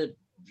nothing that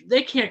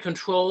they can't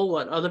control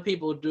what other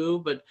people do,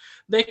 but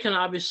they can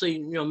obviously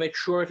make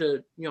sure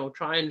to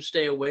try and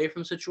stay away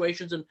from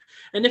situations, and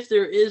if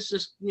there is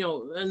this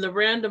and the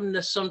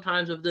randomness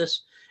sometimes of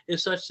this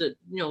is such that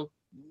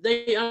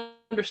they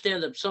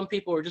understand that some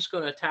people are just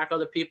going to attack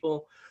other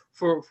people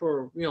for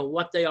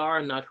what they are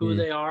and not who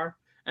they are,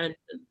 and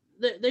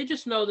they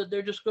just know that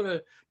they're just going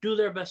to do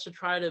their best to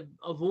try to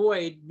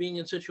avoid being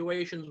in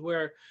situations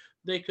where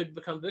they could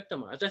become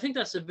victimized. I think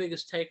that's the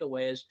biggest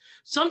takeaway, is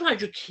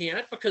sometimes you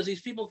can't, because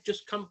these people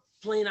just come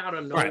plain out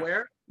of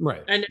nowhere.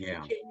 Right. And you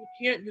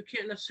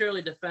can't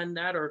necessarily defend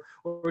that or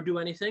do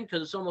anything,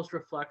 because it's almost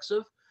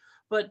reflexive.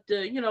 But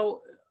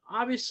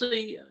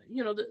obviously,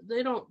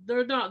 they're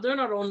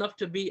not old enough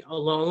to be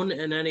alone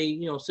in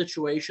any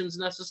situations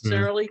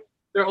necessarily.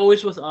 They're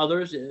always with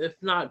others, if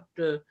not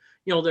their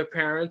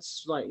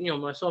parents, like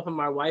myself and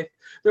my wife.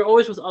 They're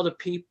always with other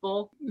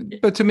people.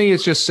 But to me,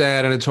 it's just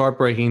sad, and it's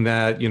heartbreaking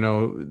that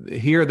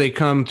here they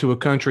come to a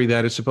country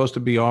that is supposed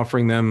to be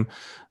offering them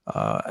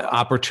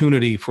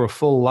opportunity for a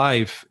full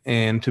life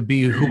and to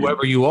be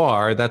whoever you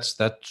are. That's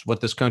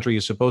what this country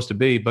is supposed to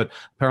be. But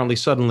apparently,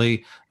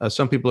 suddenly,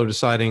 some people are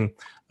deciding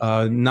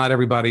not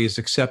everybody is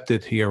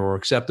accepted here or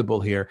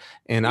acceptable here,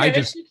 and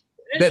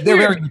they're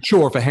very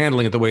mature for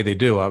handling it the way they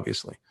do,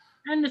 obviously.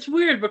 And it's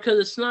weird, because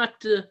it's not,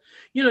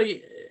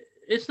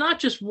 it's not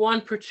just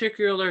one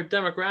particular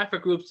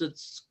demographic group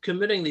that's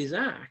committing these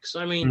acts.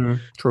 I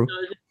mean, true.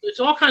 It's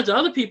all kinds of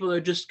other people that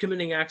are just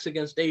committing acts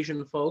against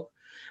Asian folk.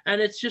 And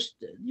it's just,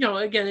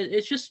 again,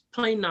 it's just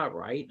plain not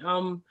right.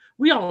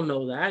 We all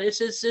know that.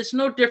 It's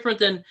no different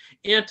than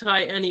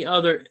anti any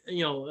other,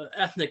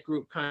 ethnic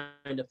group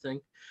kind of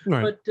thing.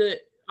 Right. But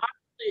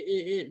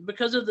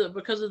because of the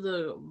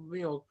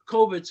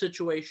COVID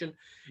situation,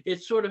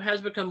 it sort of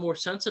has become more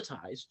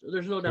sensitized.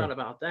 There's no doubt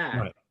about that.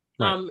 Right.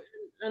 And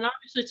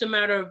obviously it's a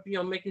matter of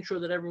making sure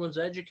that everyone's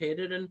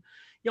educated. And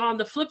on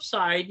the flip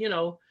side,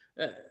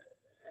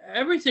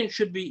 everything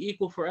should be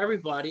equal for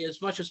everybody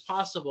as much as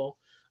possible.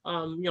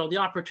 The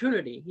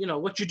opportunity,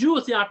 what you do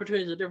with the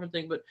opportunity is a different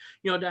thing, but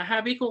to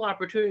have equal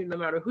opportunity no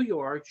matter who you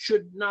are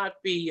should not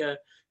be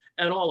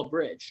at all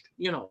abridged.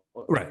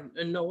 Right.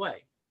 In no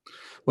way.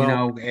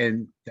 Well,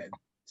 and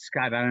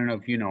Scott, I don't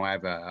know if I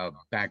have a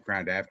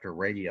background after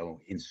radio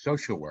in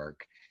social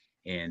work,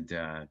 and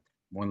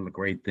one of the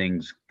great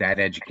things that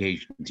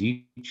education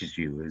teaches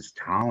you is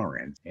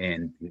tolerance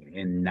and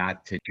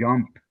not to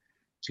jump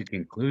to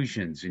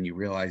conclusions, and you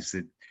realize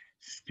that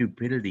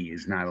stupidity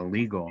is not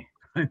illegal.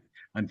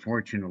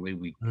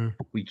 Unfortunately,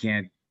 we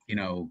can't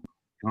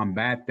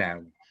combat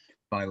that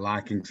by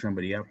locking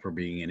somebody up for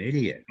being an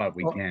idiot, but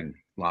we can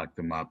lock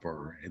them up,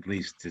 or at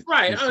least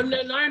right. And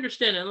I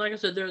understand, and like I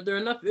said, there are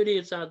enough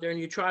idiots out there, and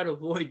you try to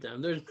avoid them.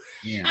 There's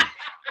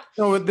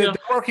No, they're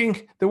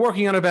working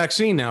on a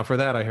vaccine now for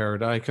that. I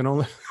heard. We can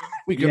only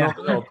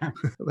hope.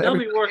 They'll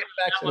be working on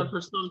that one for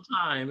some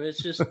time.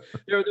 It's just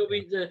there'll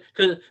be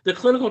because the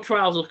clinical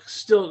trials will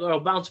still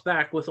bounce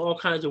back with all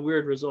kinds of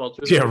weird results.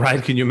 Yeah,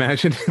 right. Can you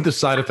imagine the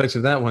side effects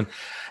of that one?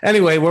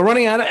 Anyway, we're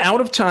running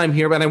out of time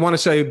here, but I want to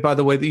say, by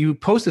the way, that you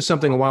posted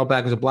something a while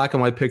back. It was a black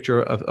and white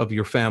picture of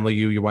your family,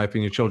 you, your wife,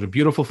 and your children.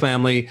 Beautiful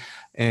family,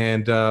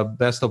 and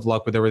best of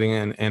luck with everything.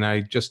 And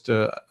I just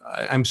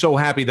I'm so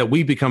happy that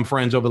we've become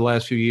friends over the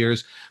last few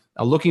years.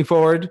 Looking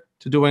forward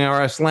to doing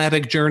our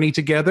Atlantic journey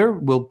together.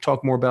 We'll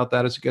talk more about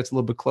that as it gets a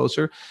little bit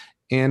closer.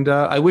 And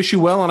I wish you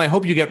well, and I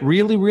hope you get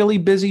really, really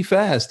busy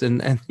fast,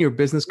 and your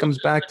business comes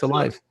back to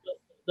life.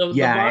 The bottom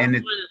line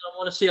is I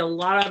want to see a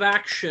lot of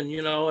action,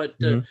 at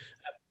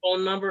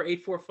phone number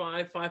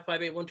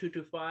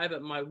 845-558-1225,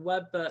 at my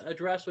web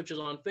address, which is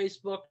on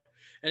Facebook,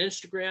 and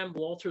Instagram,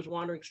 Walter's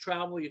Wanderings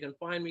Travel. You can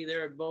find me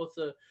there at both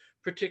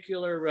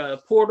particular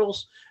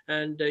portals,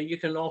 and you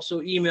can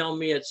also email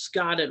me at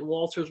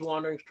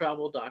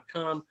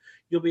scott@walterswanderingstravel.com.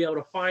 You'll be able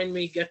to find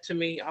me, get to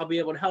me. I'll be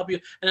able to help you.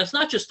 And it's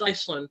not just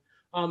Iceland.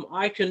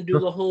 I can do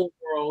the whole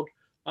world.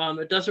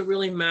 It doesn't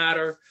really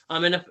matter.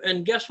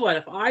 And guess what?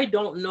 If I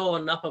don't know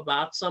enough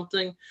about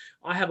something,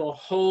 I have a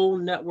whole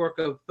network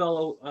of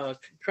fellow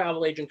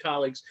travel agent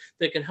colleagues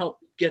that can help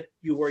get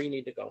you where you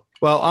need to go.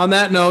 Well, on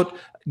that note,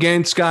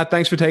 again, Scott,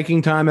 thanks for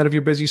taking time out of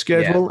your busy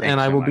schedule, and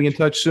I will be in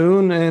touch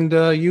soon. And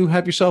you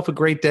have yourself a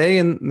great day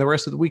and the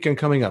rest of the weekend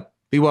coming up.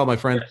 Be well, my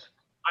friend. Yes,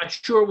 I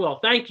sure will.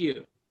 Thank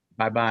you.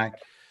 Bye-bye.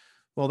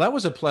 Well, that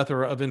was a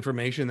plethora of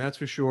information, that's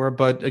for sure.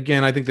 But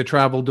again, I think the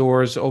travel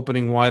doors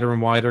opening wider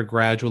and wider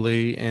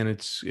gradually, and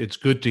it's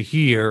good to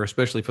hear,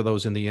 especially for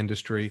those in the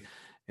industry.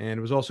 And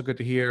it was also good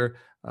to hear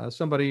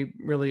somebody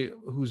really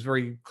who's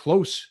very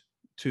close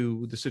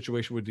to the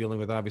situation we're dealing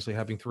with, obviously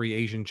having 3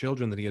 Asian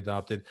children that he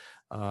adopted,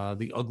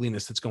 the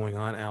ugliness that's going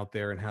on out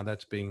there and how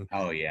that's being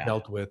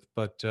dealt with.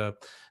 But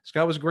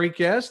Scott was a great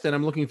guest, and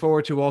I'm looking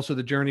forward to also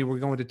the journey we're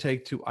going to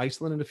take to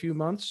Iceland in a few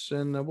months,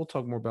 and we'll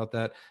talk more about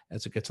that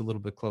as it gets a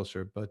little bit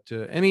closer. But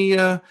any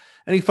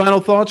final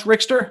thoughts,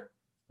 Rickster?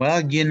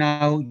 Well,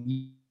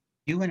 you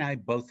and I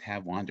both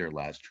have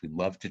wanderlust. We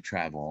love to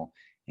travel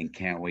and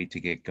can't wait to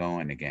get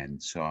going again.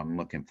 So I'm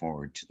looking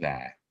forward to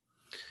that.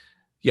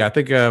 Yeah, I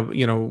think,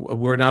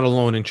 we're not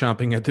alone in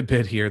chomping at the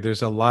bit here.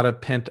 There's a lot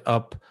of pent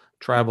up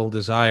travel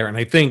desire. And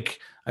I think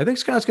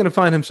Scott's going to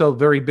find himself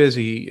very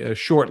busy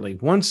shortly.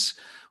 Once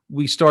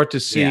we start to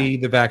see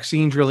the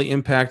vaccines really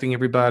impacting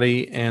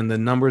everybody and the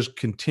numbers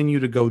continue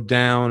to go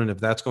down, and if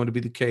that's going to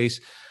be the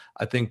case,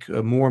 I think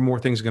more and more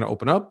things are going to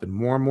open up and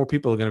more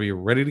people are going to be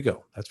ready to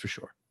go. That's for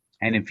sure.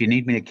 And if you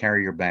need me to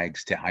carry your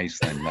bags to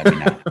Iceland, let me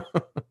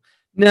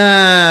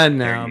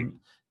know.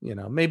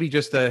 No. Maybe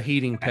just a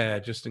heating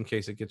pad just in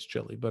case it gets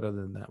chilly. But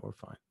other than that, we're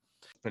fine.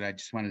 But I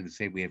just wanted to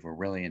say we have a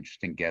really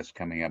interesting guest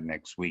coming up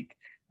next week.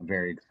 I'm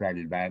very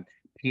excited about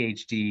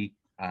PhD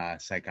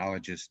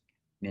psychologist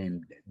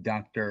named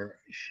Dr.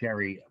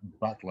 Sherry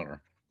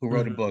Butler, who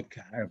wrote a book.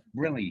 It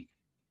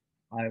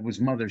was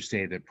Mother's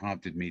Day that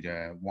prompted me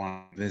to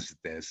want to visit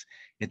this.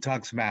 It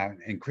talks about,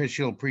 and Chris,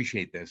 you'll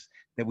appreciate this,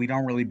 that we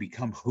don't really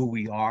become who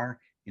we are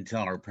until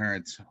our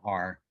parents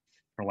are,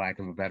 for lack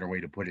of a better way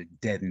to put it,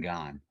 dead and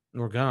gone.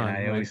 Or gone. And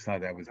I always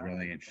thought that was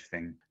really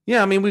interesting.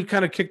 Yeah, I mean, we've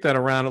kind of kicked that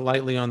around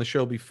lightly on the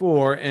show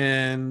before.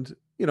 And,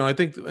 I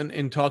think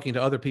in talking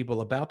to other people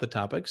about the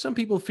topic, some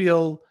people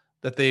feel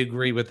that they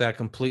agree with that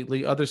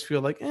completely. Others feel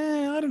like,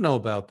 I don't know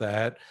about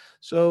that.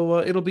 So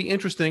it'll be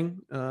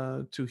interesting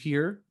to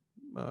hear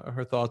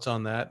her thoughts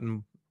on that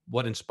and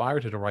what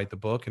inspired her to write the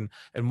book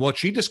and what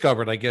she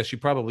discovered. I guess she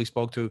probably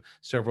spoke to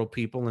several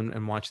people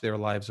and watched their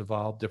lives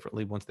evolve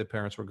differently once their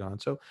parents were gone.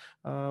 So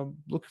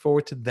look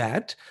forward to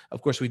that.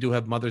 Of course, we do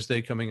have Mother's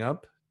Day coming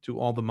up to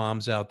all the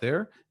moms out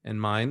there, and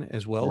mine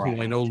as well,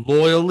 who I know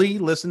loyally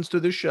listens to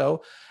the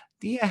show.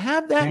 Do you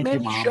have that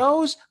many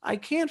shows? I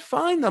can't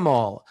find them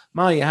all.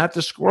 Ma, you have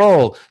to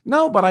scroll.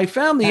 No, but I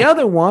found the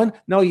other one.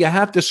 No, you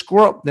have to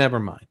scroll. Never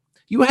mind.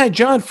 You had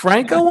John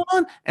Franco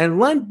on and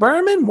Len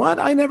Berman? What?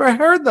 I never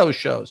heard those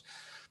shows.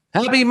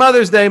 Happy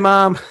Mother's Day,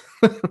 Mom.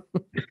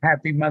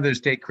 Happy Mother's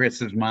Day,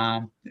 Chris's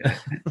mom.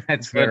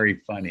 That's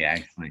very funny,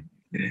 actually.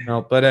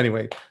 No, but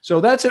anyway,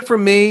 so that's it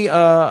from me.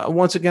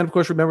 Once again, of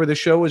course, remember the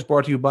show is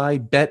brought to you by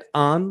Bet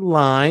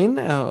Online.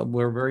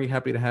 We're very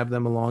happy to have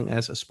them along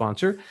as a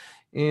sponsor.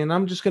 And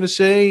I'm just going to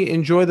say,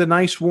 enjoy the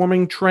nice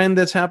warming trend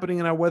that's happening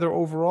in our weather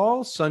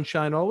overall.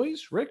 Sunshine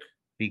always. Rick?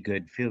 Be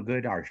good, feel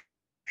good. Our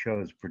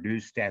show is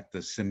produced at the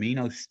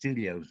Cimino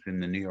Studios in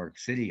the New York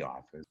City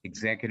office.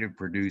 Executive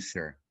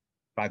producer.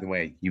 By the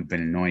way, you've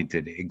been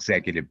anointed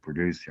executive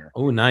producer.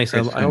 Oh, nice.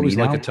 I always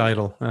like a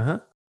title.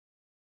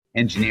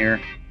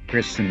 Engineer,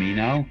 Chris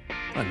Cimino.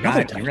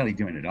 God, you're really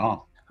doing it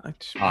all.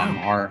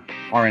 Our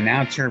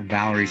announcer,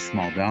 Valerie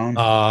Smaldone.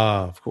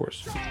 Of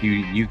course.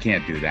 You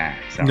can't do that.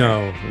 Sorry.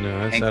 No.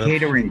 And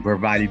catering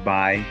provided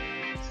by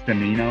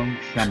Cimino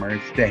Summers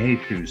de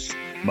Jesus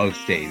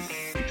most days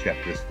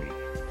except this week.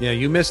 Yeah,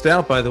 you missed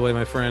out, by the way,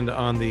 my friend,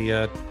 on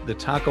the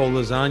taco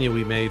lasagna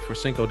we made for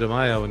Cinco de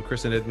Mayo in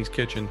Chris and Edmy's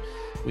kitchen.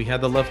 We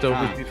had the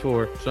leftovers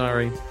before.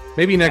 Sorry.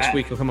 Maybe next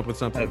week we'll come up with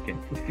something. Okay.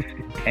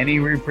 Any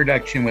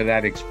reproduction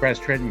without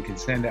express written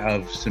consent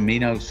of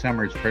Cimino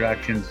Summers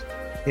Productions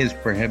is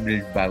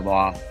prohibited by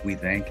law, we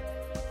think.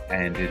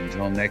 And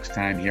until next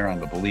time here on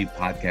the Believe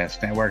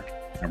Podcast Network,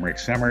 I'm Rick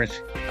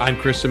Summers. I'm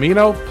Chris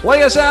Cimino.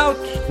 Play us out.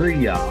 See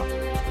y'all.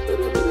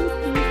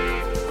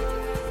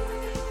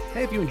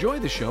 Hey, if you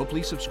enjoyed the show,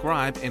 please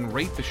subscribe and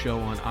rate the show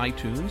on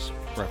iTunes,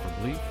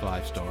 preferably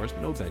 5 stars,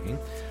 no begging.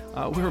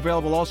 We're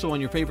available also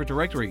on your favorite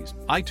directories: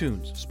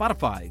 iTunes,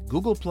 Spotify,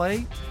 Google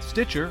Play,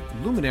 Stitcher,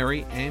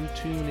 Luminary, and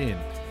TuneIn.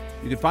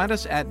 You can find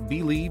us at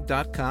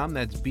Believe.com,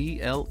 that's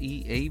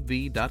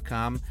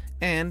BLEAV.com,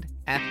 and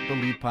at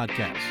Believe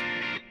Podcast.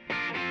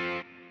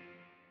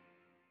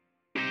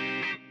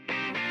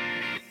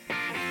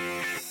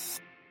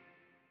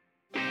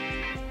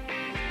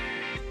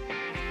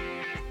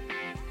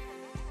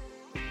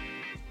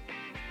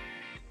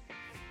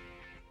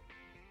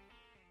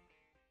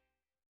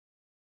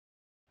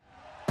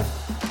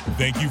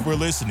 Thank you for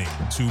listening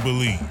to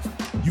Believe.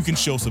 You can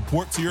show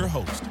support to your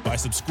host by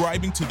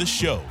subscribing to the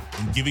show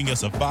and giving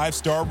us a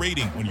 5-star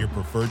rating on your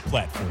preferred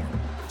platform.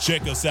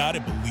 Check us out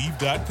at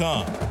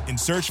Believe.com and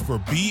search for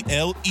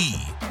BLEAV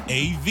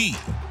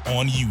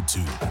on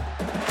YouTube.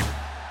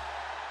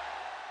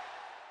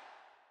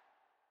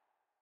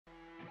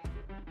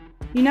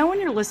 You know when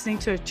you're listening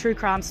to a true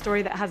crime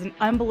story that has an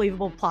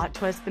unbelievable plot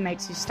twist that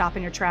makes you stop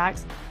in your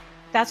tracks?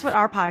 That's what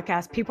our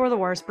podcast, People Are the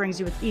Worst, brings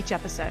you with each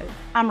episode.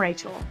 I'm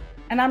Rachel.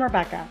 And I'm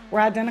Rebecca. We're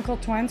identical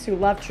twins who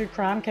love true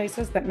crime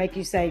cases that make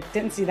you say,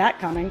 didn't see that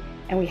coming,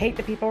 and we hate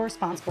the people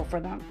responsible for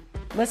them.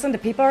 Listen to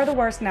People Are the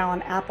Worst now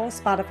on Apple,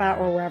 Spotify,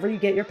 or wherever you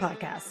get your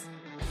podcasts.